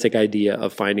romantic idea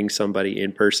of finding somebody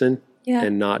in person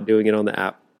and not doing it on the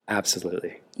app.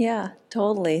 Absolutely. Yeah,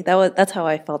 totally. That's how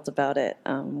I felt about it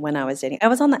when I was dating. I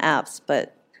was on the apps,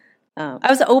 but I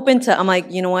was open to, I'm like,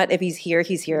 you know what, if he's here,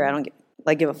 he's here. I don't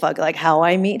give a fuck like how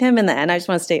I meet him in the end. I just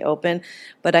want to stay open.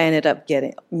 But I ended up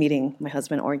meeting my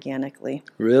husband organically.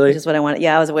 Really? Which is what I wanted.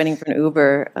 Yeah, I was waiting for an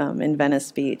Uber in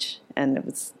Venice Beach, and it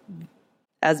was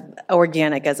as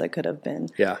organic as it could have been.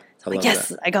 Yeah. So like, yes,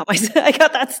 that. I got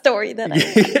that story that I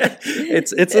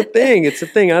It's a thing. It's a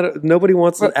thing. Nobody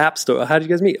wants an app store. How did you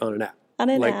guys meet? On an app. On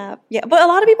an app. Yeah, but a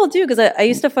lot of people do, because I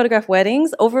used to photograph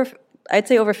weddings. I'd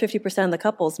say over 50% of the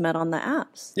couples met on the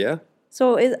apps. Yeah.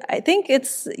 So I think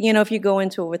it's, you know, if you go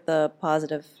into it with the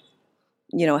positive,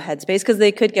 you know, headspace, because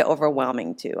they could get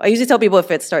overwhelming too. I usually tell people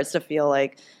if it starts to feel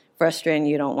like frustrating,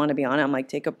 you don't want to be on it, I'm like,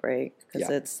 take a break,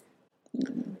 because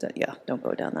don't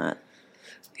go down that.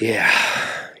 Yeah,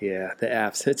 the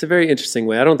apps. It's a very interesting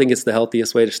way. I don't think it's the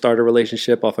healthiest way to start a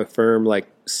relationship off a firm, like,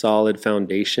 solid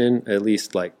foundation, at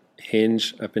least, like,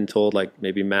 Hinge, I've been told, like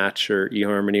maybe Match or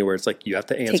eHarmony, where it's like you have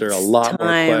to answer Takes a lot more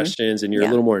time. questions and you're a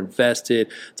little more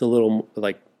invested. It's a little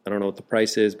like, I don't know what the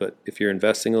price is, but if you're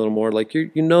investing a little more, like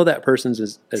you know that person's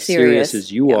as serious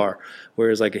as you are.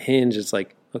 Whereas like a Hinge, it's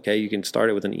like, okay, you can start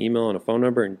it with an email and a phone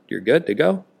number and you're good to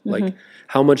go. Like,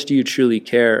 how much do you truly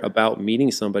care about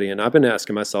meeting somebody? And I've been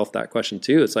asking myself that question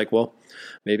too. It's like, well,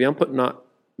 maybe I'm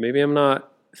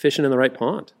not fishing in the right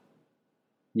pond.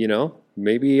 You know,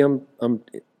 maybe I'm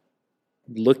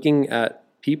looking at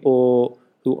people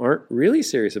who aren't really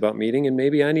serious about meeting, and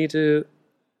maybe I need to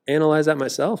analyze that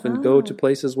myself and go to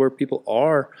places where people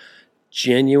are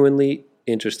genuinely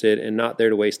interested and not there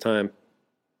to waste time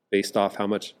based off how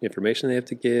much information they have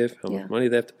to give, how much money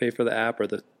they have to pay for the app or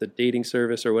the dating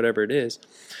service or whatever it is.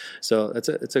 So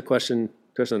it's a question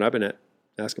I've been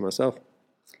asking myself.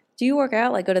 Do you work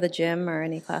out, like go to the gym or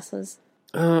any classes?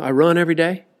 I run every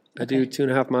day. I do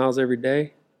 2.5 miles every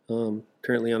day.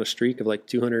 Currently on a streak of like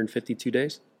 252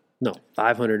 days. No,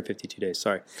 552 days.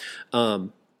 Sorry.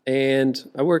 And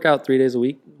I work out 3 days a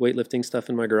week, weightlifting stuff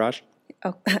in my garage.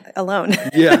 Oh, alone.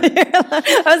 Yeah.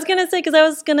 I was going to say, because I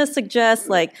was going to suggest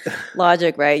like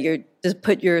logic, right? You're just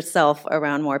put yourself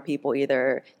around more people,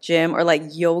 either gym or like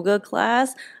yoga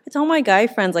class. I tell my guy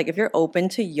friends, like if you're open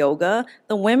to yoga,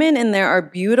 the women in there are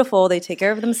beautiful. They take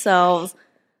care of themselves.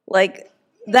 Like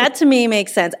that to me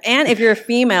makes sense. And if you're a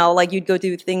female, like you'd go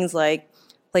do things like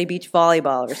play beach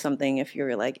volleyball or something if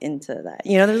you're like into that.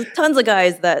 You know, there's tons of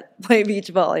guys that play beach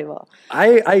volleyball.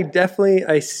 I definitely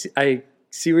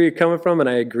see where you're coming from, and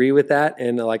I agree with that.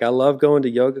 And like I love going to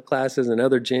yoga classes and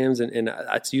other gyms, and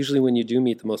that's usually when you do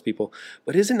meet the most people.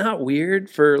 But is it not weird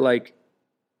for like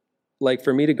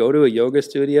for me to go to a yoga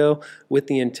studio with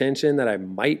the intention that I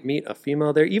might meet a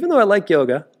female there, even though I like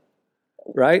yoga,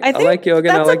 right? I like yoga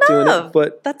and I like doing it,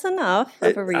 but that's enough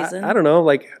of a reason. I don't know.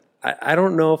 Like I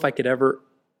don't know if I could ever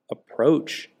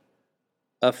approach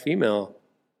a female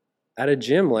at a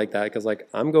gym like that, because like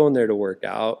I'm going there to work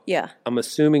out. Yeah. I'm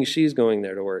assuming she's going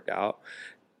there to work out.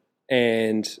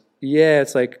 And yeah,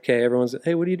 it's like, okay, everyone's,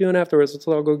 hey, what are you doing afterwards? Let's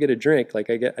all go get a drink. Like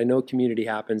I know community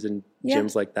happens in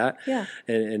gyms like that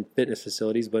and fitness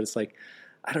facilities, but it's like,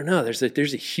 I don't know. There's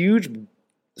a huge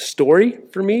story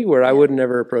for me where I would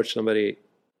never approach somebody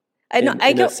in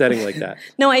a setting like that.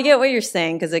 No, I get what you're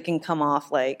saying, because it can come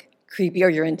off like creepy or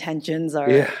your intentions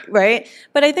are right.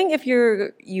 But I think if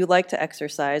you like to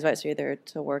exercise, right? So you're there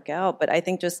to work out. But I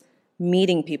think just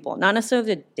meeting people, not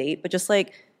necessarily to date, but just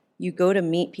like you go to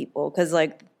meet people, because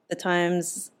like the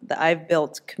times that I've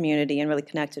built community and really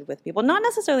connected with people, not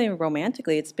necessarily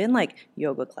romantically, it's been like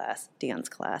yoga class, dance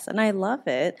class, and I love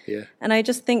it. Yeah. And I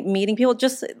just think meeting people,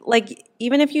 just like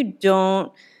even if you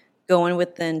don't go in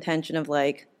with the intention of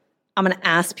like, I'm going to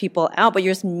ask people out, but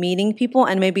you're just meeting people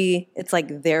and maybe it's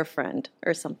like their friend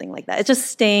or something like that. It's just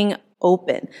staying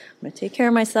open. I'm going to take care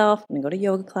of myself. I'm going to go to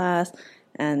yoga class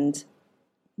and,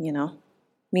 you know,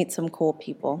 meet some cool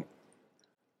people.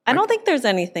 I don't think there's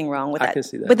anything wrong with that. I can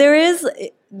see that. But there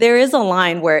is a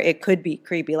line where it could be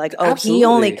creepy. Like, oh, Absolutely. He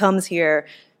only comes here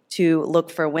to look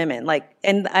for women. Like,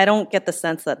 and I don't get the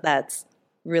sense that that's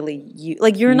really you.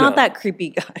 Like, you're not that creepy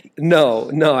guy. No,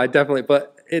 I definitely,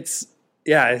 but it's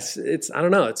I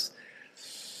don't know. It's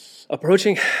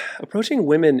approaching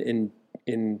women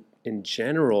in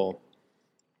general.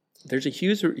 There's a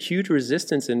huge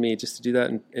resistance in me just to do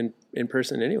that in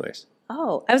person anyways.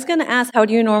 Oh, I was going to ask, how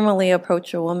do you normally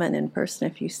approach a woman in person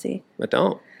if you see? I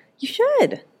don't. You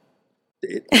should.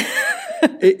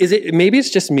 Maybe it's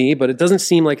just me, but it doesn't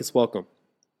seem like it's welcome.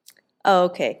 Oh,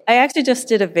 okay. I actually just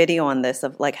did a video on this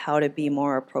of like how to be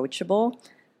more approachable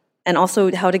and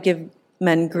also how to give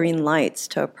men green lights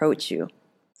to approach you,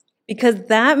 because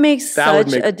that makes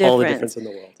such a difference. All the difference in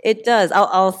the world. It does.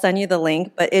 I'll send you the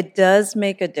link, but it does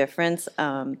make a difference.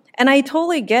 And I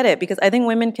totally get it, because I think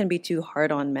women can be too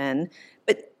hard on men.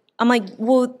 But I'm like,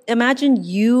 well, imagine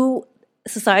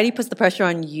society puts the pressure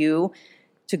on you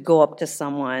to go up to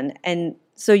someone, and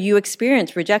so you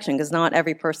experience rejection because not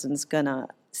every person's gonna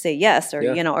say yes or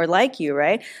or like you,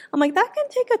 right? I'm like, that can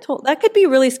take a toll. That could be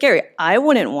really scary. I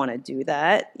wouldn't want to do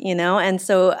that, and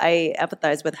so I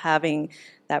empathize with having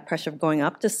that pressure of going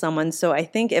up to someone. So I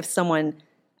think if someone,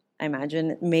 I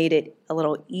imagine, made it a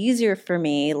little easier for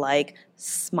me, like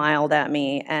smiled at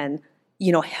me and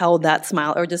held that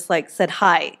smile, or just like said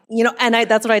hi, and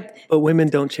that's what I. But women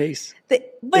don't chase.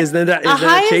 Is that a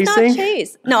high chasing? Is not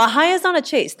chase. No, a high is not a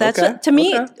chase. That's to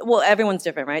me. Okay. Well, everyone's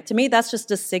different, right? To me, that's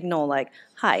just a signal, like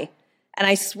hi, and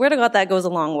I swear to God, that goes a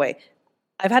long way.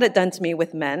 I've had it done to me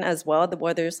with men as well,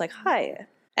 where they're just like hi,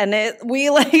 and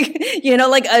we like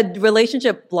like a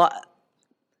relationship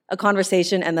a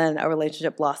conversation and then a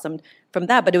relationship blossomed from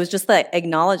that. But it was just the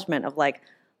acknowledgement of like,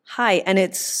 hi. And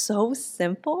it's so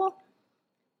simple,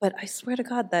 but I swear to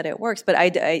God that it works. But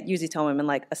I usually tell women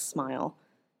like a smile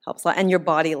helps a lot. And your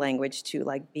body language too,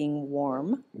 like being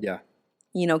warm. Yeah.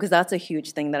 You know, because that's a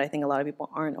huge thing that I think a lot of people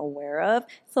aren't aware of.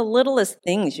 It's the littlest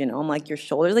things, you know, like your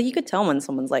shoulders. Like you could tell when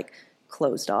someone's like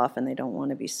closed off and they don't want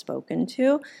to be spoken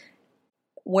to.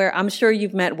 Where I'm sure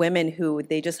you've met women who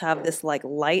they just have this like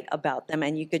light about them,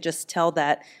 and you could just tell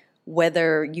that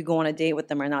whether you go on a date with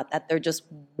them or not, that they're just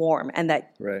warm and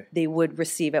that they would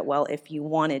receive it well if you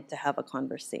wanted to have a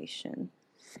conversation.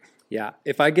 Yeah.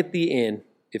 If I get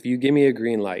if you give me a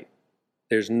green light,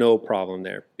 there's no problem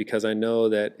there because I know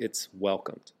that it's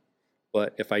welcomed.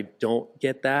 But if I don't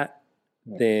get that,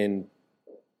 then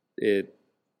it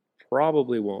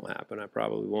probably won't happen. I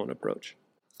probably won't approach.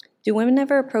 Do women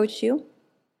ever approach you?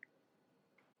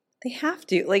 They have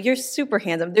to. Like, you're super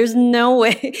handsome. There's no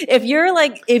way. If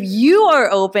you are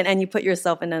open and you put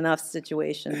yourself in enough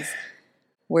situations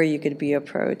where you could be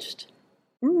approached.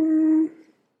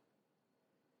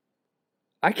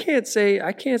 I can't say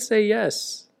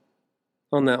yes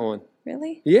on that one.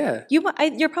 Really? Yeah.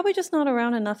 You're probably just not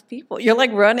around enough people. You're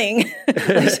like running.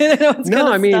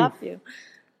 Stop you.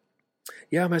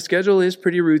 Yeah, my schedule is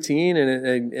pretty routine,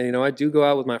 and you know I do go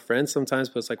out with my friends sometimes.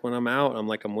 But it's like when I'm out, I'm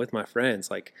with my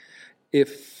friends. Like,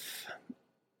 if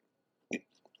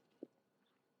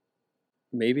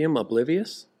maybe I'm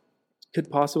oblivious, could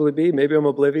possibly be. Maybe I'm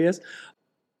oblivious,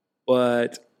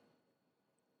 but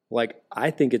like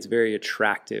I think it's very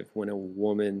attractive when a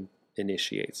woman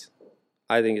initiates.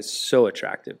 I think it's so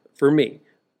attractive for me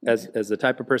as the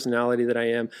type of personality that I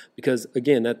am, because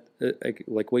again, that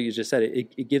like what you just said,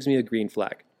 it gives me a green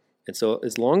flag. And so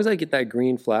as long as I get that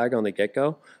green flag on the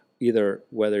get-go, either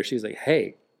whether she's like,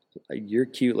 hey, you're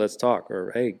cute, let's talk,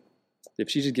 or hey, if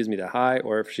she just gives me the hi,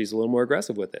 or if she's a little more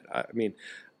aggressive with it. I mean,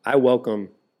 I welcome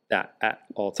that at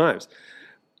all times.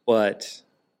 But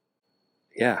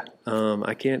yeah,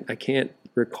 I can't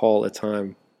recall a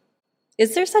time.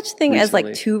 Is there such thing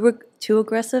recently as like too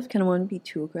aggressive? Can one be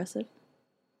too aggressive?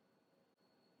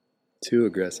 Too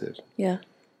aggressive. Yeah.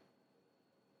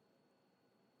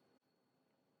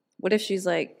 What if she's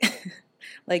like,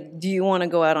 like, do you want to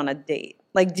go out on a date?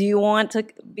 Like, do you want to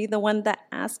be the one that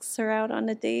asks her out on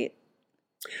a date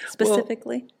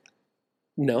specifically?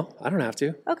 No, I don't have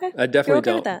to. Okay. I definitely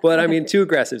don't. But okay. I mean, too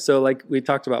aggressive. So like we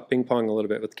talked about ping pong a little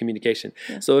bit with communication.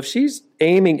 Yeah. So if she's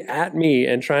aiming at me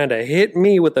and trying to hit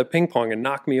me with a ping pong and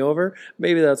knock me over,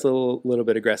 maybe that's a little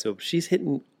bit aggressive. But she's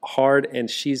hitting hard and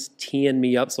she's teeing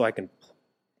me up so I can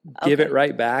give it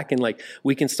right back. And like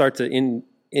we can start to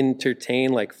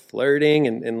entertain like flirting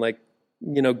and like,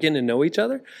 you know, getting to know each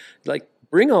other. Like,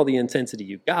 bring all the intensity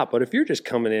you got. But if you're just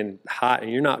coming in hot and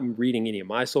you're not reading any of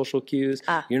my social cues,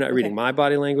 you're not reading my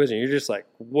body language, and you're just like,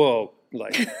 whoa,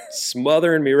 like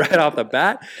smothering me right off the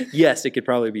bat, yes, it could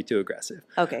probably be too aggressive.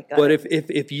 Okay, got but it.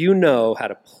 if you know how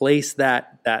to place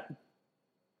that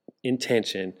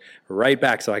intention right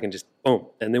back so I can just boom,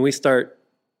 and then we start,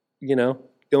 you know,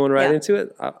 going right into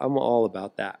it, I'm all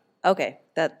about that. Okay,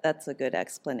 that's a good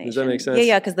explanation. Does that make sense?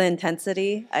 Yeah, because the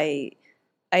intensity,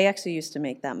 I actually used to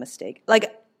make that mistake.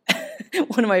 Like,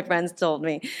 one of my friends told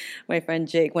me, my friend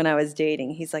Jake, when I was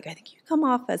dating, he's like, I think you come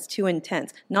off as too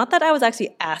intense. Not that I was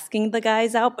actually asking the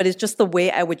guys out, but it's just the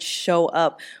way I would show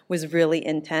up was really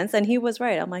intense. And he was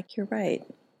right. I'm like, you're right.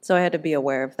 So I had to be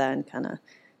aware of that and kind of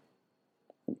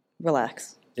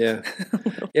relax. Yeah.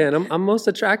 Yeah, and I'm most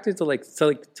attracted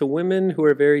to women who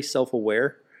are very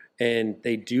self-aware and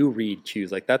they do read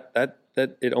cues. Like that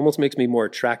it almost makes me more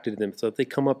attracted to them. So if they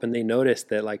come up and they notice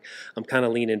that like I'm kind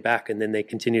of leaning back and then they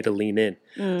continue to lean in,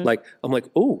 like I'm like,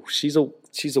 oh, she's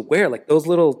aware. Like those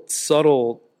little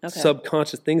subtle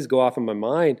subconscious things go off in my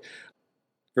mind.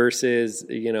 Versus,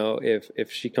 you know,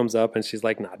 if she comes up and she's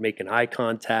like not making eye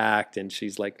contact and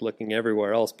she's like looking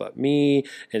everywhere else but me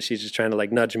and she's just trying to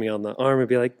like nudge me on the arm and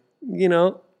be like, you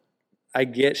know, I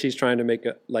get she's trying to make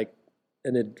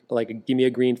give me a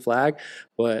green flag,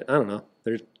 but I don't know.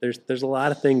 There's a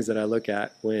lot of things that I look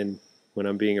at when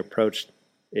I'm being approached,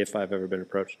 if I've ever been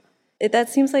approached. That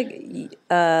seems like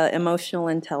emotional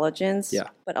intelligence. Yeah.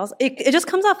 But also, it just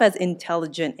comes off as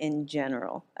intelligent in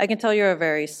general. I can tell you're a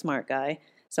very smart guy,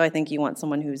 so I think you want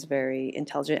someone who's very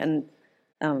intelligent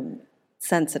and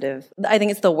sensitive. I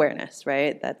think it's the awareness,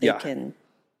 right? That they can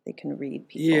read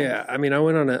people. Yeah, I mean, I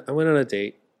went on a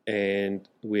date and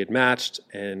we had matched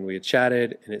and we had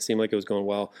chatted and it seemed like it was going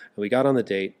well. And we got on the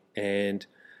date and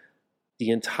the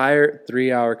entire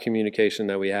 3-hour communication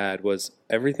that we had was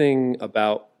everything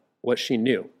about what she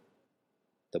knew.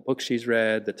 the books she's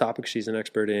read, the topics she's an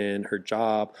expert in, her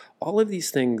job, all of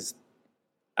these things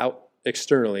out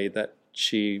externally that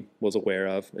she was aware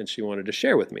of and she wanted to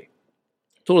share with me.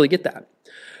 Totally get that.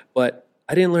 But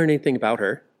I didn't learn anything about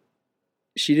her.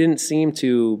 She didn't seem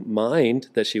to mind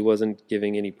that she wasn't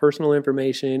giving any personal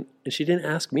information, and she didn't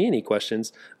ask me any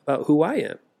questions about who I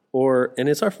am. And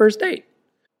it's our first date.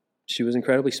 She was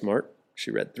incredibly smart.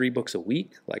 She read 3 books a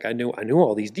week. Like I knew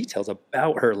all these details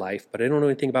about her life, but I don't know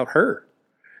anything about her.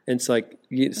 And it's like,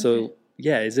 so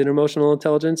yeah, is it emotional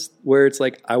intelligence where it's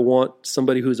like, I want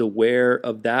somebody who's aware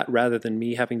of that rather than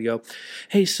me having to go,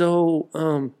 hey, so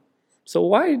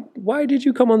why did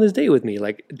you come on this date with me?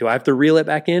 Like, do I have to reel it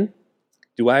back in?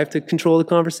 Do I have to control the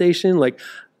conversation? Like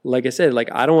I said, like,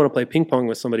 I don't want to play ping pong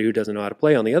with somebody who doesn't know how to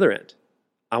play on the other end.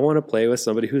 I want to play with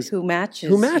somebody who matches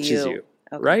you.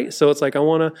 Okay. Right? So it's like,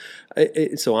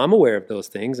 so I'm aware of those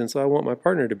things. And so I want my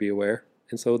partner to be aware.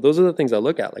 And so those are the things I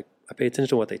look at. Like I pay attention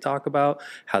to what they talk about,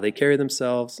 how they carry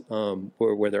themselves,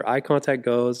 where their eye contact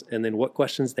goes, and then what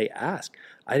questions they ask.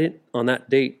 I didn't, on that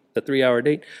date, the 3-hour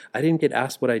date, I didn't get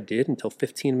asked what I did until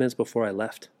 15 minutes before I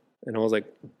left. And I was like,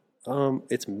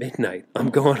 it's midnight. I'm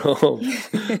going home.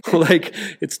 Like,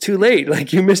 it's too late.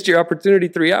 Like, you missed your opportunity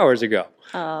 3 hours ago.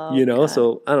 Oh, God.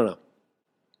 So I don't know.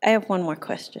 I have one more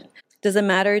question. Does it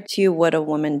matter to you what a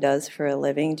woman does for a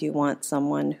living? Do you want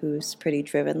someone who's pretty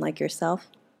driven like yourself?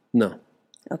 No.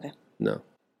 Okay.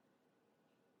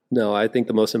 No, I think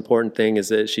the most important thing is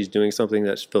that she's doing something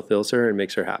that fulfills her and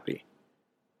makes her happy,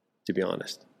 to be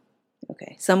honest.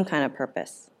 Okay. Some kind of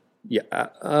purpose.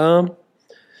 Yeah.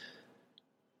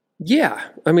 Yeah.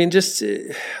 I mean, just,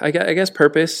 I guess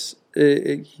purpose,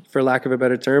 for lack of a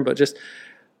better term, but just,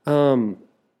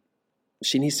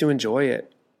 she needs to enjoy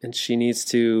it. And she needs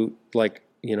to,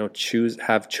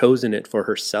 have chosen it for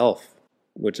herself,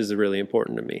 which is really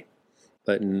important to me.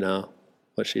 But no,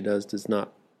 what she does doesn't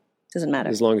matter.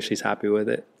 As long as she's happy with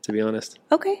it, to be honest.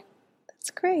 Okay.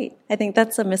 That's great. I think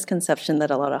that's a misconception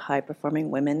that a lot of high-performing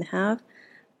women have.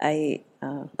 I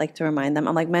like to remind them,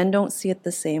 I'm like, men don't see it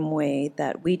the same way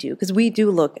that we do. Because we do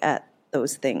look at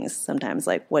those things sometimes,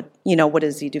 like what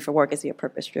does he do for work? Is he a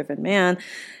purpose-driven man?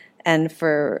 And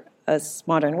for us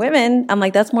modern women, I'm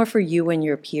like, that's more for you and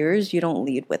your peers. You don't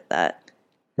lead with that.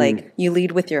 Like, you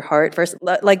lead with your heart first.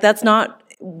 Like, that's not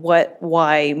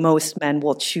why most men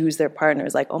will choose their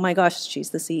partners. Like, oh my gosh,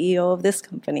 she's the CEO of this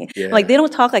company. Yeah. Like, they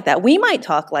don't talk like that. We might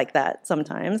talk like that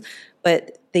sometimes,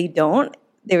 but they don't.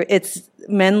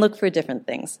 Men look for different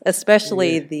things,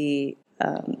 especially the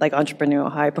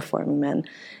entrepreneurial, high-performing men.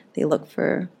 They look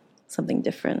for something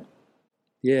different.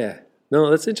 Yeah. No,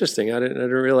 that's interesting. I didn't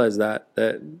realize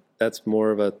that's more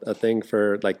of a thing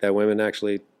for like that women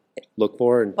actually look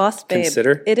for and Boss babe.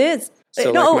 Consider. It is.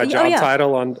 So my job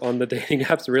title on the dating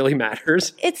apps really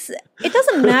matters. It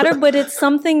doesn't matter, but it's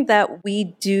something that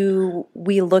we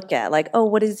look at. Like, oh,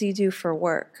 what does he do for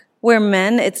work? Where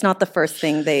men, it's not the first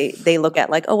thing they look at.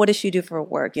 Like, oh, what does she do for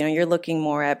work? You're looking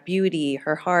more at beauty,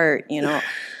 her heart,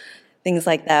 things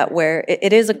like that. Where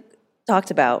it is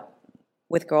talked about.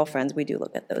 With girlfriends, we do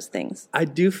look at those things. I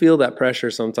do feel that pressure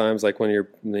sometimes, like when you're,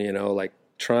 like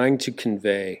trying to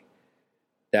convey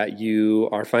that you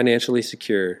are financially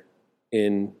secure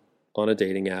on a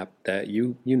dating app, that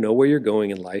you know where you're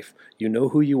going in life, you know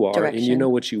who you are, and you know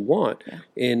what you want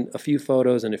in a few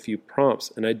photos and a few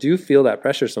prompts. And I do feel that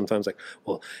pressure sometimes, like,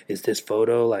 well, is this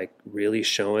photo like really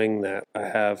showing that I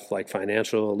have like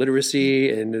financial literacy,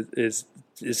 and is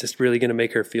this really going to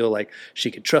make her feel like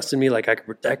she could trust in me, like I could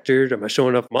protect her? Am I showing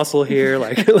enough muscle here?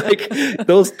 Like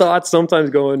those thoughts sometimes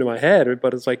go into my head,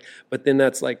 but it's like, but then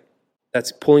that's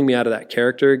pulling me out of that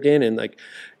character again, and like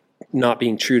not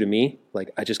being true to me.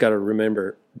 Like, I just got to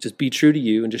remember, just be true to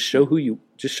you and just show who you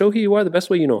are the best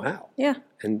way you know how. Yeah.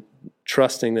 And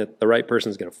trusting that the right person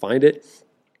is going to find it.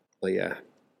 But yeah.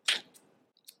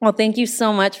 Well, thank you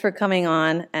so much for coming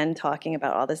on and talking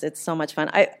about all this. It's so much fun.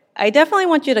 I definitely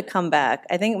want you to come back.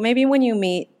 I think maybe when you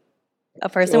meet a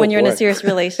person, when you're in a serious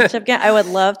relationship again, I would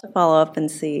love to follow up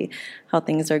and see how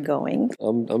things are going.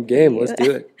 I'm game. Let's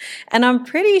do it. And I'm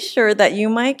pretty sure that you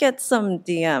might get some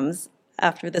DMs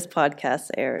after this podcast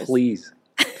airs. Please.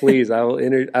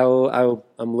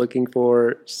 I'm looking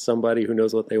for somebody who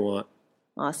knows what they want.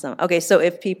 Awesome. Okay, so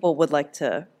if people would like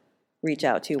to reach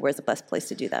out to you, where's the best place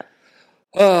to do that?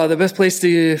 The best place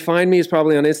to find me is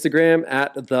probably on Instagram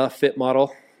at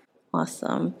 @thefitmodel.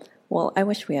 Awesome. Well, I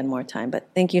wish we had more time, but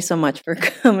thank you so much for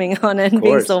coming on and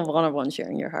being so vulnerable and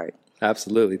sharing your heart.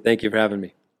 Absolutely. Thank you for having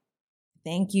me.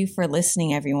 Thank you for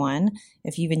listening, everyone.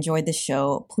 If you've enjoyed the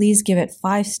show, please give it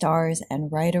 5 stars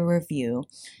and write a review.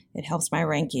 It helps my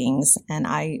rankings, and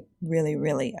I really,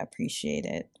 really appreciate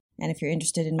it. And if you're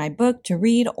interested in my book to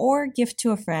read or gift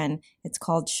to a friend, it's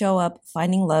called Show Up,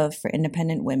 Finding Love for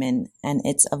Independent Women, and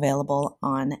it's available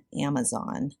on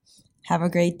Amazon. Have a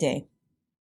great day.